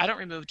I don't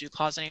remove dew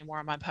claws anymore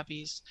on my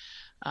puppies,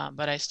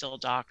 but I still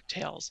dock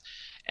tails,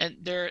 and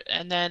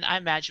then I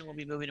imagine we'll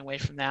be moving away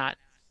from that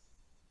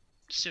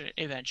soon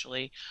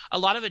eventually. A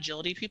lot of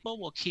agility people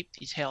will keep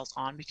these tails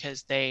on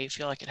because they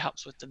feel like it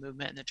helps with the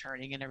movement and the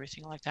turning and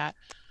everything like that.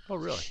 Oh,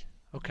 really?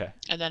 Okay.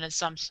 And then in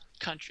some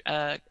country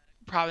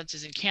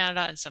provinces in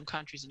Canada and some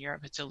countries in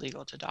Europe, it's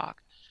illegal to dock,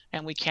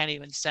 and we can't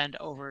even send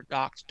over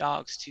docked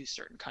dogs to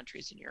certain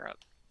countries in Europe.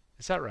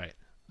 Is that right?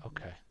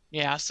 Okay.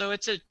 Yeah, so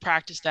it's a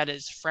practice that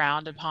is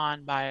frowned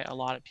upon by a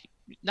lot of people,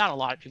 not a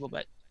lot of people,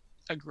 but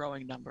a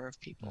growing number of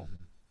people.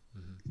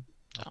 Hmm. Hmm.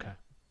 So, Okay.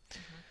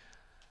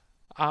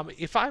 mhm.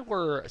 If I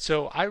were,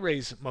 so I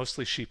raise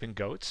mostly sheep and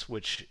goats,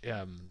 which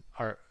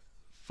are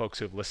folks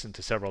who have listened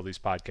to several of these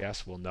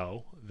podcasts will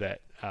know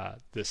that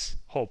this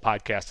whole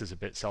podcast is a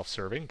bit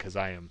self-serving because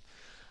I'm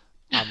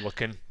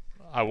looking.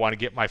 I want to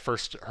get my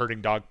first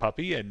herding dog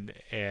puppy, and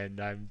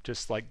I'm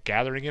just like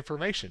gathering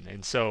information.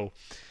 And so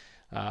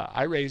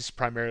I raise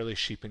primarily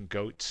sheep and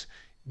goats.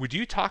 Would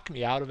you talk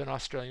me out of an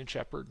Australian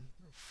Shepherd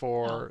No,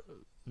 for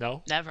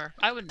no? never.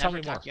 I would Tell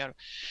never me more. talk you out of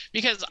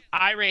because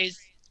I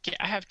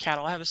have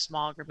cattle. I have a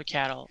small group of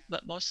cattle,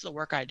 but most of the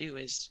work I do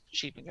is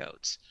sheep and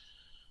goats.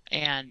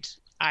 And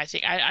I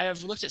think I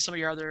have looked at some of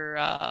your other,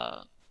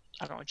 I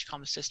don't know what you call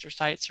them, sister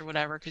sites or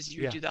whatever, because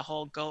you Yeah, do that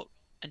whole goat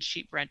and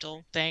sheep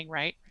rental thing,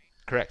 right?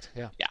 correct.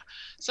 Yeah. Yeah.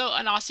 So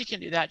an Aussie can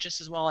do that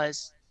just as well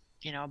as,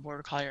 a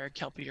border collie or a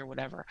kelpie or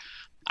whatever.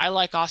 I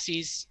like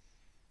Aussies.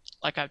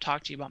 Like I've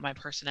talked to you about my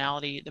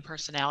personality. The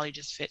personality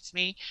just fits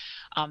me.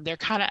 They're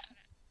kind of,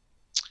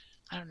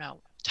 I don't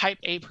know, type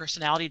A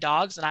personality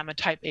dogs, and I'm a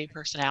type A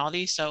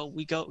personality. So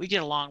we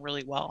get along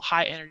really well.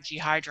 High energy,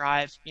 high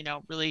drive,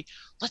 really,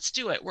 let's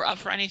do it. We're up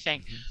for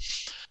anything. Hmm.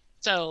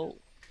 So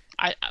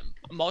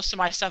most of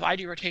my stuff I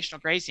do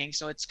rotational grazing,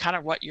 so it's kind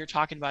of what you're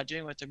talking about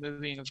doing with the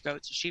moving of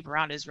goats and sheep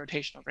around is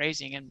rotational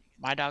grazing, and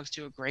my dogs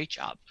do a great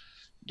job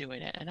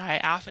doing it. And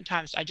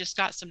I just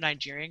got some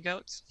Nigerian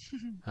goats.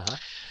 Uh-huh.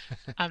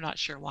 I'm not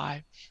sure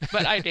why,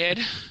 but I did,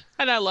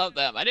 and I love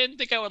them. I didn't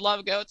think I would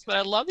love goats, but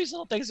I love these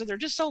little things, and they're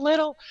just so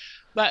little.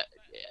 But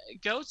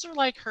goats are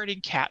like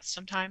herding cats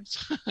sometimes.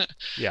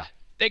 Yeah.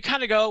 They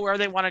kind of go where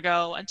they want to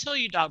go until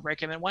you dog break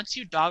them, and once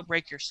you dog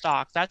break your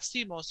stock, that's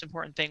the most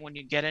important thing when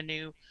you get a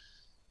new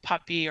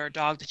puppy or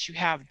dog, that you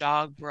have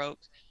dog broke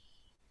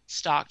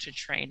stock to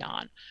train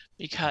on,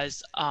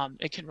 because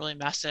it can really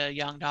mess a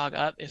young dog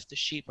up if the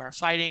sheep are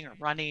fighting or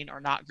running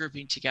or not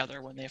grouping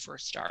together when they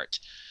first start.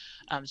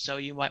 So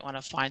you might want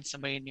to find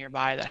somebody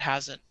nearby that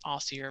has an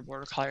Aussie or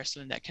Border Collie or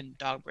something that can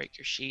dog break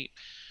your sheep.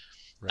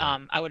 Right.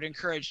 I would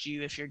encourage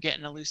you, if you're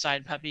getting a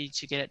loose-eyed puppy,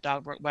 to get it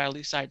dog broke by a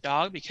loose-eyed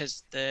dog,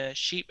 because the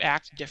sheep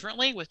act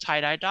differently with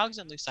tight-eyed dogs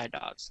and loose-eyed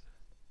dogs.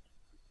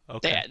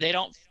 Okay. They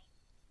don't.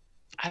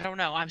 I don't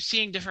know. I'm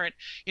seeing different.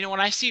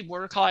 When I see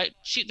Border Collie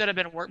sheep that have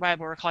been worked by a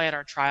Border Collie at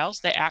our trials,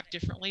 they act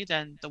differently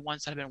than the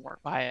ones that have been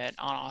worked by an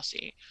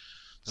Aussie.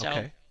 So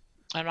Okay.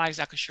 I'm not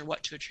exactly sure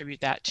what to attribute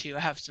that to. I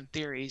have some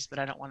theories, but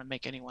I don't want to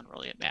make anyone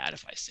really mad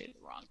if I say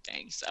the wrong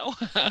thing. So,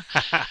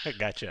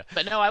 Gotcha.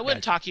 but no, I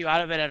wouldn't Gotcha. talk you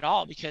out of it at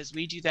all, because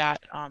we do that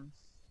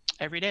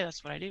every day.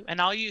 That's what I do. And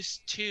I'll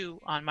use two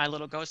on my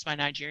little goats, my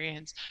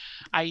Nigerians.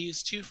 I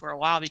used two for a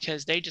while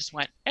because they just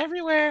went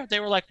everywhere. They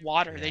were like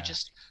water. They Yeah.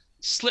 just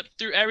slipped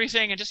through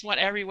everything and just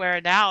went everywhere.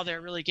 And now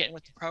they're really getting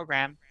with the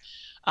program.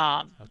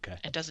 Um, Okay.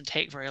 it doesn't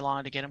take very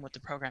long to get them with the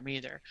program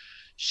either.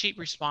 Sheep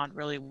respond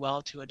really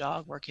well to a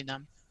dog working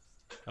them.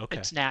 Okay.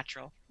 It's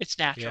natural. It's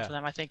natural Yeah. for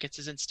them. I think it's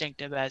as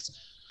instinctive as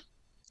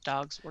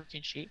dogs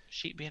working sheep,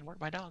 sheep being worked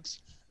by dogs.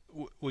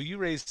 Well, you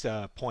raised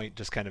a point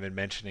just kind of in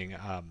mentioning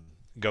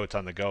goats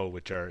on the go,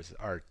 which are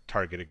our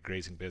targeted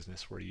grazing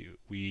business, where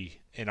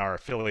we in our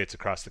affiliates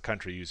across the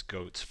country use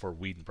goats for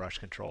weed and brush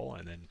control,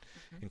 and then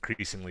Mm-hmm.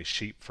 increasingly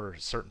sheep for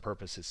certain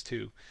purposes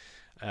too.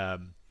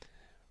 Um,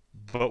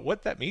 but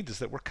what that means is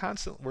that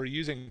we're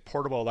using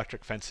portable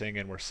electric fencing,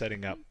 and we're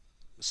setting up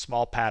Mm-hmm.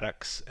 small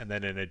paddocks and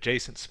then an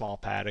adjacent small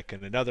paddock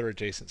and another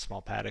adjacent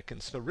small paddock,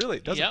 and so really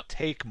it doesn't Yep.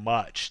 take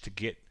much to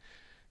get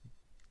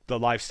the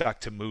livestock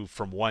to move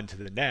from one to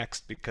the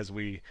next because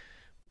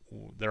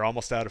they're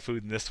almost out of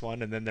food in this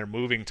one, and then they're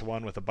moving to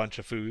one with a bunch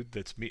of food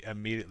that's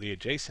immediately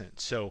adjacent.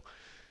 So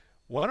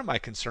one of my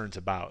concerns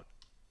about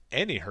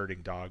any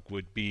herding dog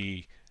would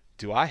be,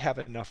 do I have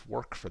enough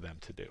work for them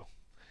to do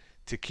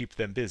to keep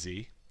them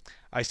busy?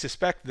 I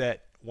suspect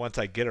that once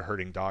I get a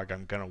herding dog,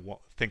 I'm going to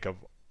think of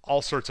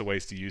all sorts of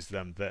ways to use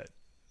them that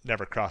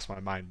never crossed my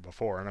mind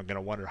before, and I'm going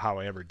to wonder how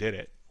I ever did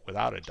it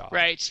without a dog.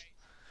 Right.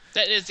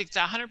 That is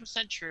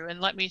 100% true.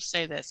 And let me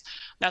say this.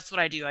 That's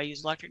what I do. I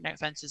use electric net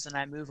fences and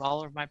I move all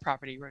over my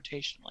property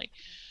rotationally.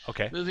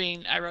 Okay.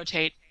 Moving, I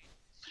rotate,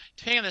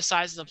 depending on the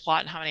size of the plot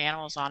and how many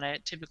animals on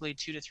it, typically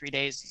 2 to 3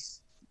 days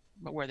is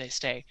where they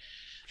stay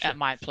at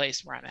my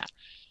place where I'm at.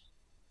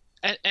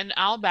 And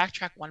I'll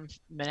backtrack 1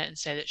 minute and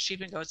say that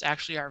sheep and goats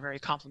actually are very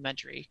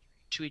complementary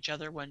to each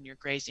other when you're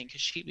grazing,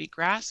 because sheep eat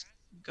grass,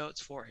 goats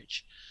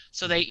forage.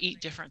 So they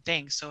eat different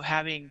things. So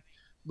having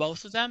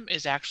both of them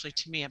is actually,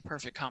 to me, a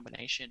perfect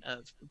combination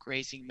of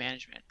grazing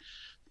management.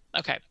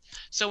 Okay,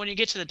 so when you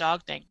get to the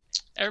dog thing,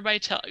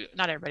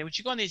 not everybody, but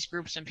you go in these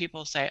groups and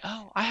people say,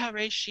 oh, I have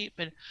raised sheep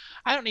and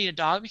I don't need a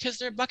dog because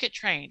they're bucket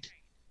trained.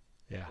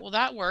 Yeah. Well,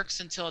 that works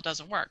until it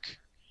doesn't work.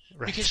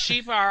 Right. Because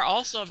sheep are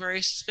also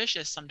very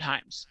suspicious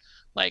sometimes.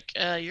 Like,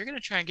 you're going to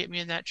try and get me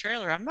in that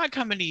trailer. I'm not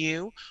coming to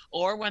you.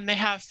 Or when they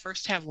have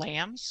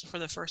lambs for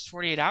the first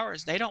 48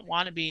 hours, they don't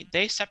want to be,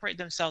 they separate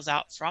themselves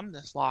out from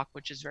the flock,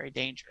 which is very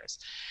dangerous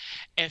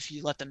if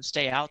you let them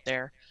stay out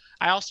there.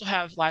 I also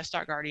have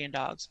livestock guardian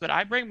dogs, but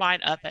I bring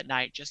mine up at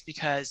night just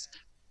because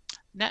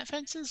net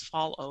fences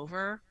fall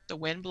over. The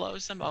wind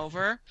blows them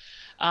over.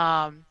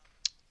 The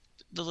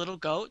little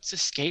goats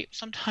escape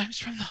sometimes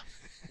from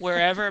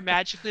wherever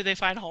magically they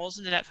find holes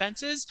in the net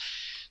fences.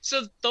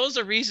 So those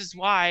are reasons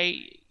why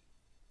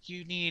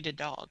you need a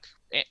dog,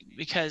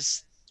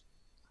 because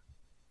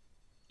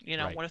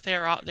Right. what if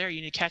they're out there,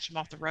 you need to catch them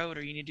off the road,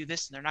 or you need to do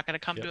this, and they're not going to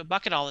come Yep. to a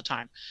bucket all the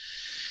time.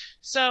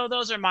 So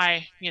those are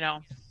my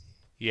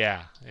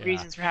Yeah.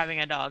 reasons for having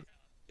a dog.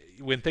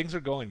 When things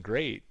are going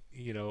great,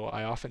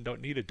 I often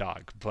don't need a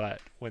dog,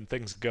 but when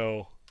things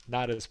go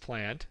not as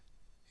planned,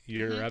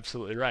 you're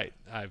absolutely right.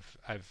 I've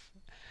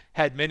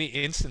had many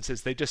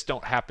instances. They just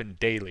don't happen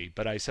daily,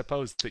 but I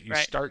suppose that you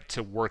Right. start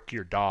to work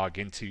your dog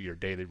into your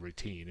daily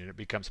routine and it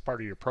becomes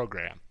part of your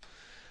program.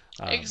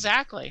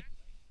 Exactly.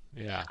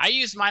 Yeah. I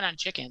use mine on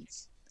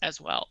chickens as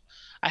well.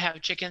 I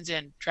have chickens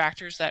in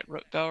tractors that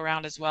go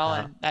around as well,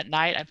 Uh-huh. and at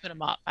night I put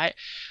them up. I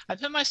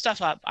put my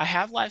stuff up. I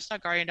have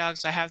livestock guardian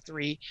dogs. I have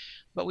 3,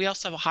 but we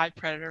also have a high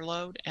predator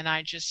load, and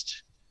I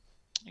just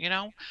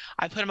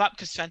I put them up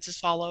because fences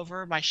fall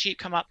over. My sheep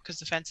come up because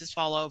the fences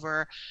fall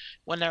over.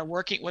 When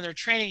they're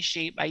training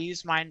sheep, I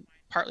use mine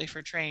partly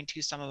for training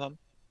too, some of them.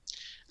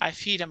 I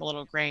feed them a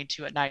little grain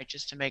too at night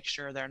just to make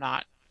sure they're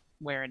not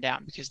wearing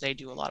down, because they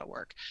do a lot of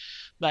work.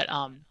 But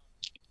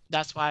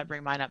that's why I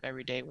bring mine up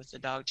every day with the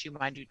dog too.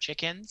 Mine do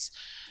chickens.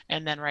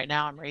 And then right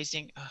now I'm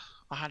raising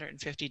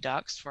 150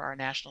 ducks for our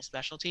national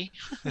specialty.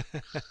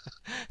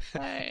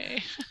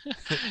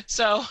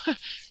 So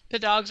the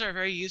dogs are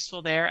very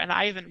useful there.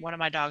 And one of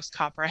my dogs,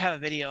 Copper, I have a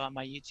video on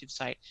my YouTube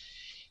site.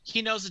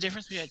 He knows the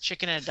difference between a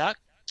chicken and a duck.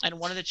 And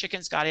one of the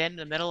chickens got in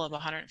the middle of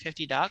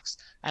 150 ducks.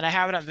 And I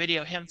have it on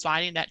video, him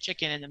finding that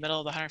chicken in the middle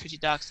of 150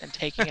 ducks and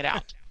taking it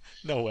out.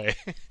 No way.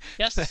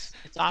 Yes,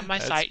 it's on my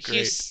site. Great.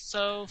 He's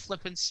so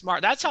flippin'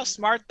 smart. That's how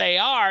smart they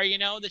are,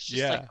 that's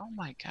just like, oh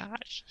my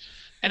gosh.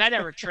 And I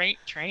never trained.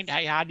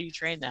 How do you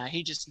train that?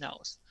 He just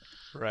knows.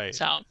 Right.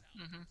 So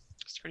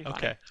it's pretty funny.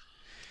 Okay.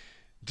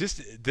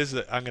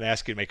 I'm going to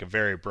ask you to make a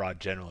very broad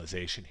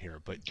generalization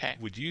here, but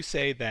would you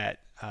say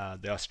that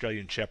the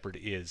Australian Shepherd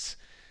is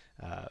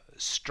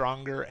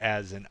stronger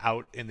as an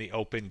out in the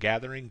open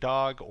gathering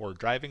dog or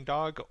driving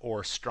dog,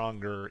 or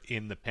stronger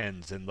in the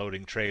pens and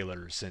loading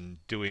trailers and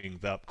doing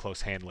the up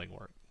close handling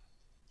work?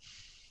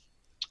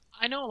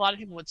 I know a lot of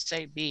people would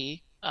say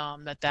B,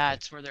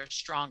 that's where they're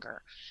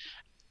stronger.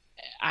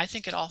 I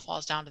think it all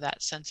falls down to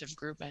that sense of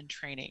group and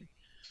training.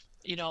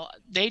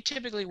 They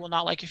typically will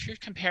not, like if you're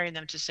comparing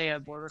them to, say, a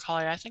border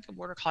collie, I think a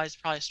border collie is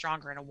probably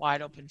stronger in a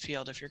wide open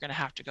field if you're going to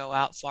have to go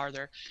out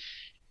farther.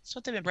 It's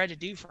what they've been bred to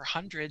do for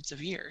hundreds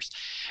of years.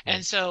 Right.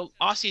 And so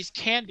Aussies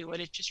can do it.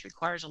 It just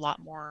requires a lot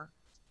more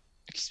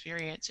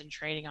experience and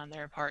training on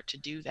their part to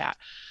do that.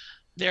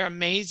 They're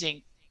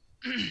amazing.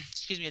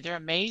 Excuse me. They're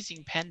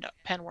amazing pen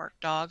work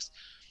dogs,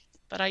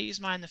 but I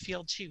use mine in the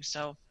field too.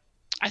 So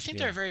I think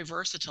they're a very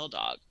versatile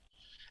dog.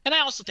 And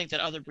I also think that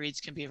other breeds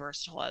can be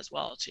versatile as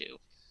well too.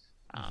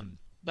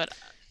 But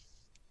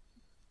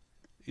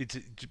it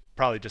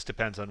probably just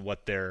depends on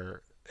what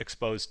they're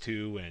exposed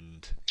to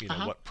and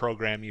what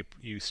program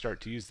you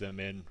start to use them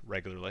in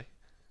regularly.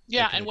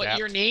 Yeah, and what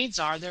your needs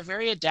are. They're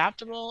very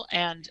adaptable,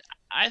 and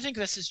I think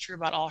this is true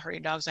about all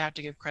herding dogs. I have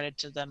to give credit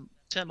to them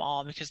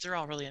all, because they're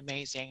all really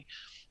amazing,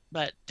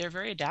 but they're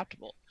very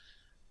adaptable.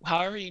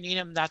 However you need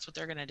them, that's what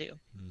they're going to do.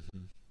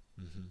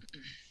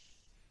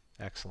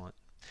 Excellent.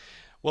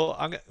 Well,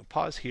 I'm going to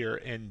pause here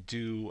and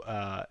do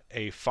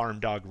a farm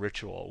dog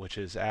ritual, which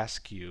is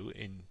ask you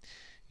in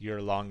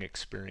your long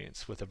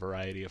experience with a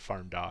variety of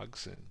farm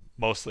dogs and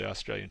mostly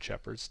Australian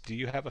Shepherds, do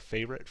you have a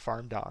favorite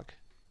farm dog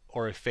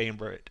or a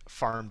favorite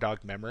farm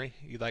dog memory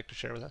you'd like to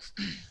share with us?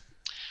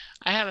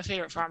 I have a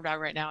favorite farm dog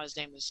right now. His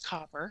name is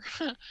Copper.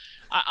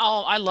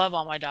 I love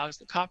all my dogs,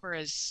 but Copper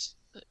is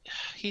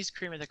he's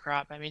cream of the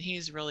crop. I mean,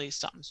 he's really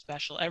something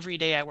special. Every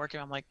day I work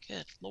him, I'm like,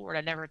 good Lord,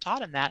 I never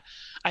taught him that.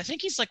 I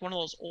think he's like one of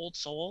those old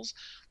souls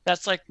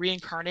that's like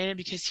reincarnated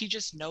because he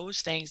just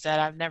knows things that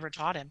I've never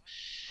taught him.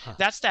 Huh.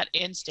 That's that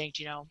instinct,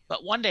 you know.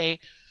 But one day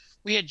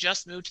we had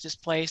just moved to this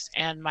place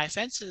and my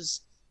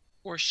fences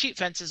were sheep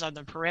fences on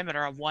the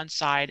perimeter of one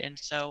side. And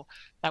so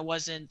I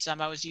wasn't,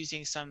 I was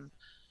using some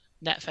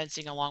net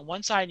fencing along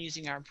one side and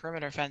using our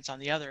perimeter fence on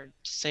the other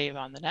to save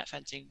on the net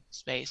fencing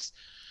space.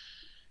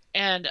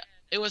 And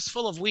it was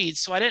full of weeds,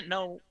 so I didn't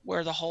know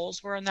where the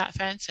holes were in that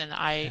fence. And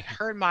I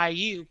heard my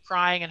ewe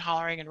crying and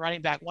hollering and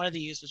running back. One of the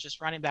ewes was just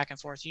running back and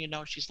forth. You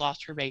know, she's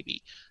lost her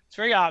baby. It's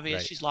very obvious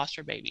Right. she's lost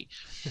her baby.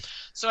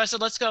 So I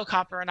said, let's go,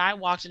 Copper. And I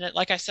walked in it.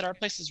 Like I said, our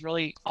place is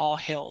really all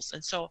hills.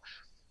 And so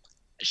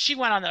she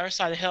went on the other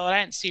side of the hill and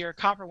I didn't see her.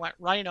 Copper went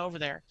running over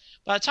there.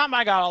 By the time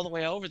I got all the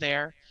way over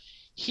there,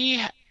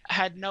 he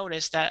had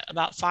noticed that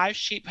about 5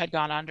 sheep had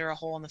gone under a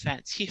hole in the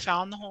fence. He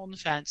found the hole in the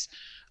fence,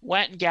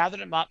 went and gathered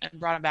them up and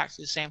brought them back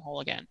to the same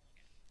hole again.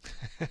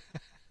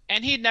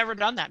 And he'd never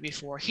done that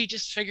before. He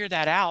just figured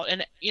that out.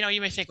 And you know, you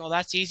may think, well,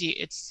 that's easy.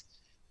 It's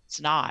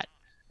not.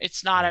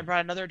 It's not. I Right.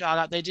 brought another dog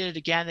out. They did it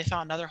again. They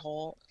found another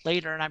hole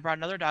later, and I brought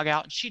another dog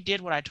out, and she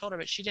did what I told her,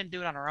 but she didn't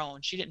do it on her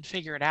own. She didn't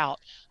figure it out.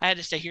 I had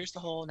to say, here's the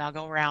hole. Now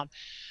go around.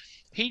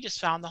 He just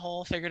found the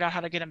hole, figured out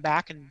how to get him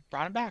back, and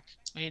brought him back.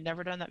 He'd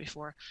never done that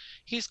before.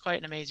 He's quite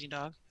an amazing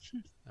dog.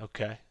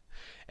 Okay.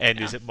 And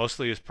Yeah. is it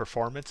mostly his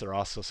performance or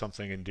also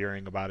something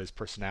endearing about his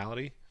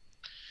personality?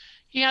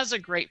 He has a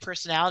great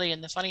personality,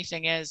 and the funny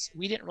thing is,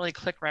 we didn't really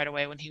click right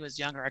away when he was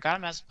younger. I got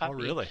him as a Oh,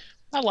 puppy. really?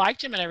 I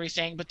liked him and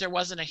everything, but there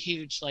wasn't a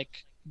huge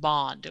like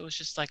bond. It was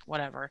just like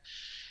whatever.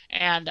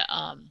 And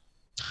I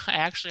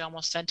actually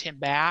almost sent him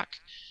back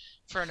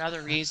for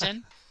another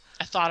reason.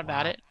 I thought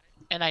about Wow. it,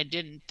 and I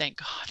didn't. Thank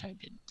God I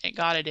didn't. Thank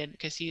God I didn't,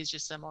 because he is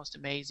just the most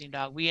amazing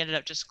dog. We ended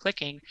up just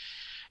clicking,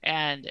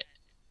 and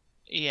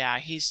yeah,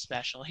 he's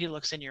special. He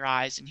looks in your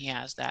eyes, and he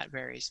has that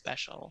very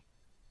special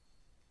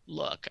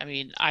look. I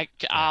mean, Yeah.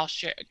 I'll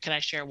share. Can I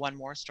share one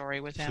more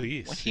story with him? When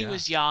Please. he Yeah.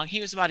 was young,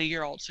 he was about a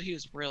year old, so he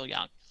was real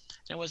young.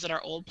 And it was at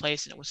our old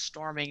place, and it was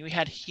storming. We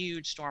had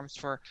huge storms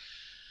for.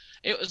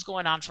 It was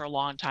going on for a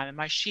long time, and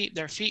my sheep,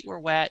 their feet were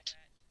wet.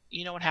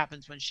 You know what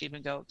happens when sheep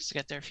and goats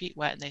get their feet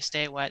wet and they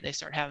stay wet? They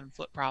start having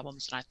foot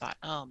problems. And I thought,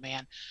 oh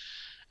man,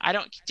 I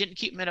don't didn't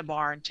keep them in a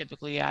barn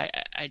typically. I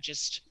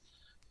just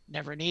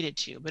never needed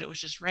to, but it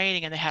was just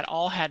raining and they had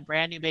all had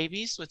brand new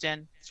babies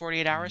within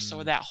 48 hours. So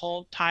Mm, that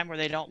whole time where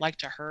they don't like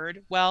to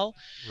herd well,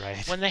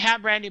 right. when they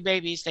have brand new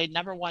babies, they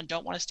number one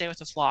don't want to stay with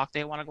the flock.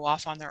 They want to go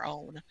off on their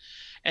own.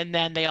 And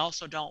then they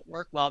also don't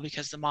work well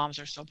because the moms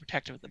are so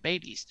protective of the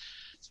babies.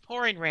 It's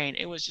pouring rain.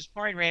 It was just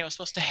pouring rain. It was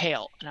supposed to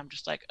hail. And I'm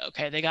just like,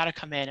 okay, they got to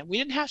come in. And we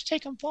didn't have to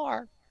take them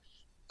far,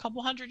 a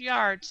couple hundred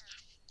yards,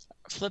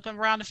 flip him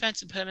around the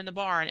fence and put him in the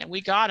barn. And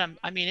we got him.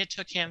 I mean, it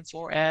took him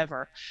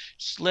forever,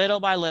 just little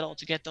by little,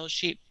 to get those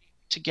sheep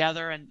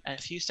together and a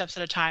few steps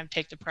at a time,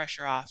 take the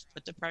pressure off,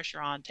 put the pressure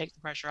on, take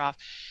the pressure off.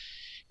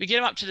 We get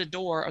them up to the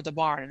door of the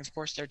barn. And of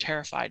course, they're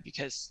terrified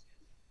because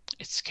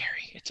it's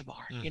scary. It's a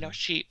barn. You know, Hmm.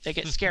 sheep, they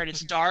get scared.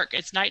 It's dark,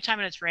 it's nighttime,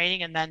 and it's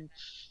raining. And then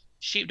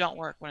sheep don't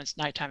work when it's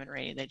nighttime and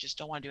raining. They just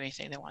don't want to do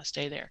anything. They want to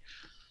stay there.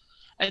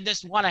 And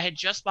this one, I had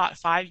just bought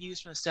 5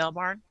 ewes from the sale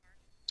barn,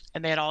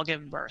 and they had all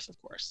given birth,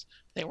 of course.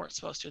 They weren't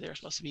supposed to. They were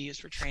supposed to be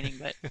used for training,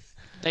 but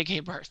they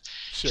gave birth.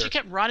 She Sure.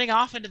 kept running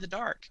off into the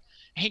dark.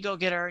 And he'd go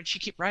get her, and she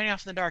kept running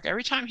off in the dark.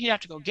 Every time he'd have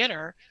to go get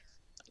her,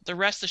 the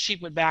rest of the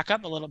sheep would back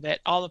up a little bit.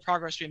 All the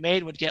progress we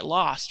made would get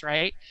lost,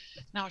 right?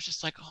 And I was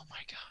just like, oh my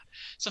God.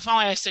 So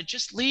finally I said,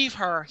 just leave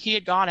her. He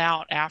had gone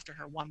out after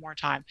her one more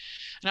time.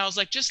 And I was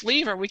like, just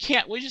leave her. We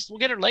can't, we'll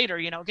get her later,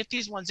 you know, get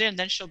these ones in,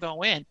 then she'll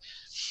go in.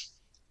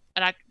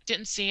 And I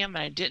didn't see him,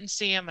 and I didn't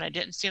see him, and I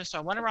didn't see him. So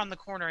I went around the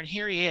corner, and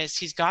here he is.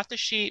 He's got the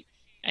sheep,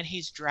 and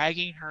he's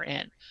dragging her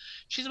in.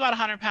 She's about a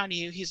 100-pound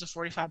ewe. He's a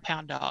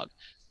 45-pound dog.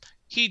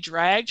 He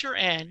dragged her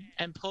in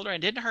and pulled her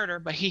and didn't hurt her,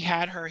 but he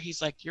had her.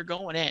 He's like, you're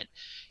going in.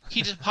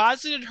 He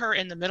deposited her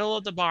in the middle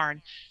of the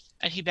barn,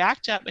 and he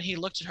backed up and he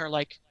looked at her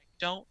like,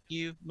 don't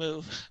you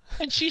move.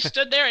 And she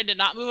stood there and did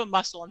not move a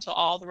muscle until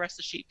all the rest of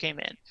the sheep came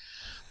in.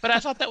 But I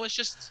thought that was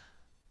just,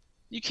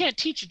 you can't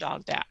teach a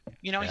dog that.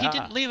 You know, he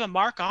didn't Yeah. leave a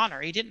mark on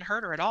her. He didn't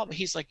hurt her at all, but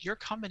he's like, you're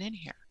coming in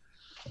here.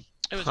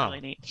 It was Huh.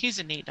 really neat. He's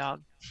a neat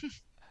dog.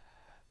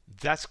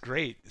 That's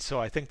great. So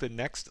I think the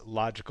next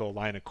logical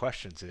line of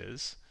questions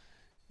is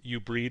you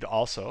breed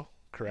also,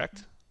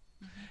 correct?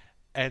 Mm-hmm.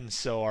 And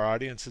so our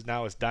audience is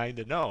now is dying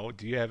to know,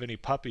 do you have any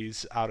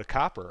puppies out of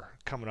copper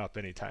coming up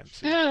anytime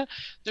soon? Mm-hmm.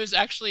 There's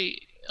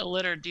actually a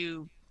litter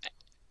due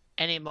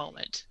any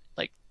moment,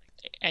 like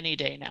any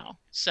day now.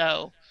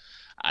 So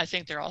I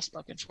think they're all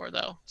spoken for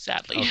though,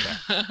 sadly.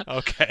 Okay.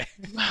 Okay.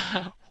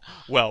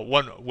 Well,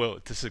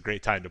 this is a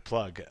great time to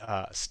plug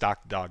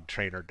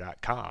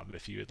stockdogtrainer.com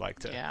if you would like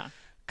to Yeah,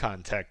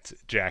 contact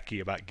Jackie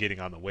about getting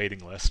on the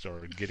waiting list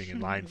or getting in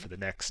line for the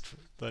next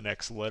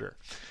litter.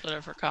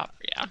 litter for copper.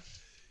 Yeah,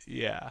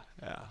 Yeah,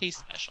 yeah. he's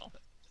special.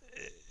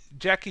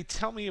 Jackie,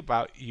 tell me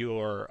about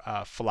your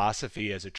philosophy as a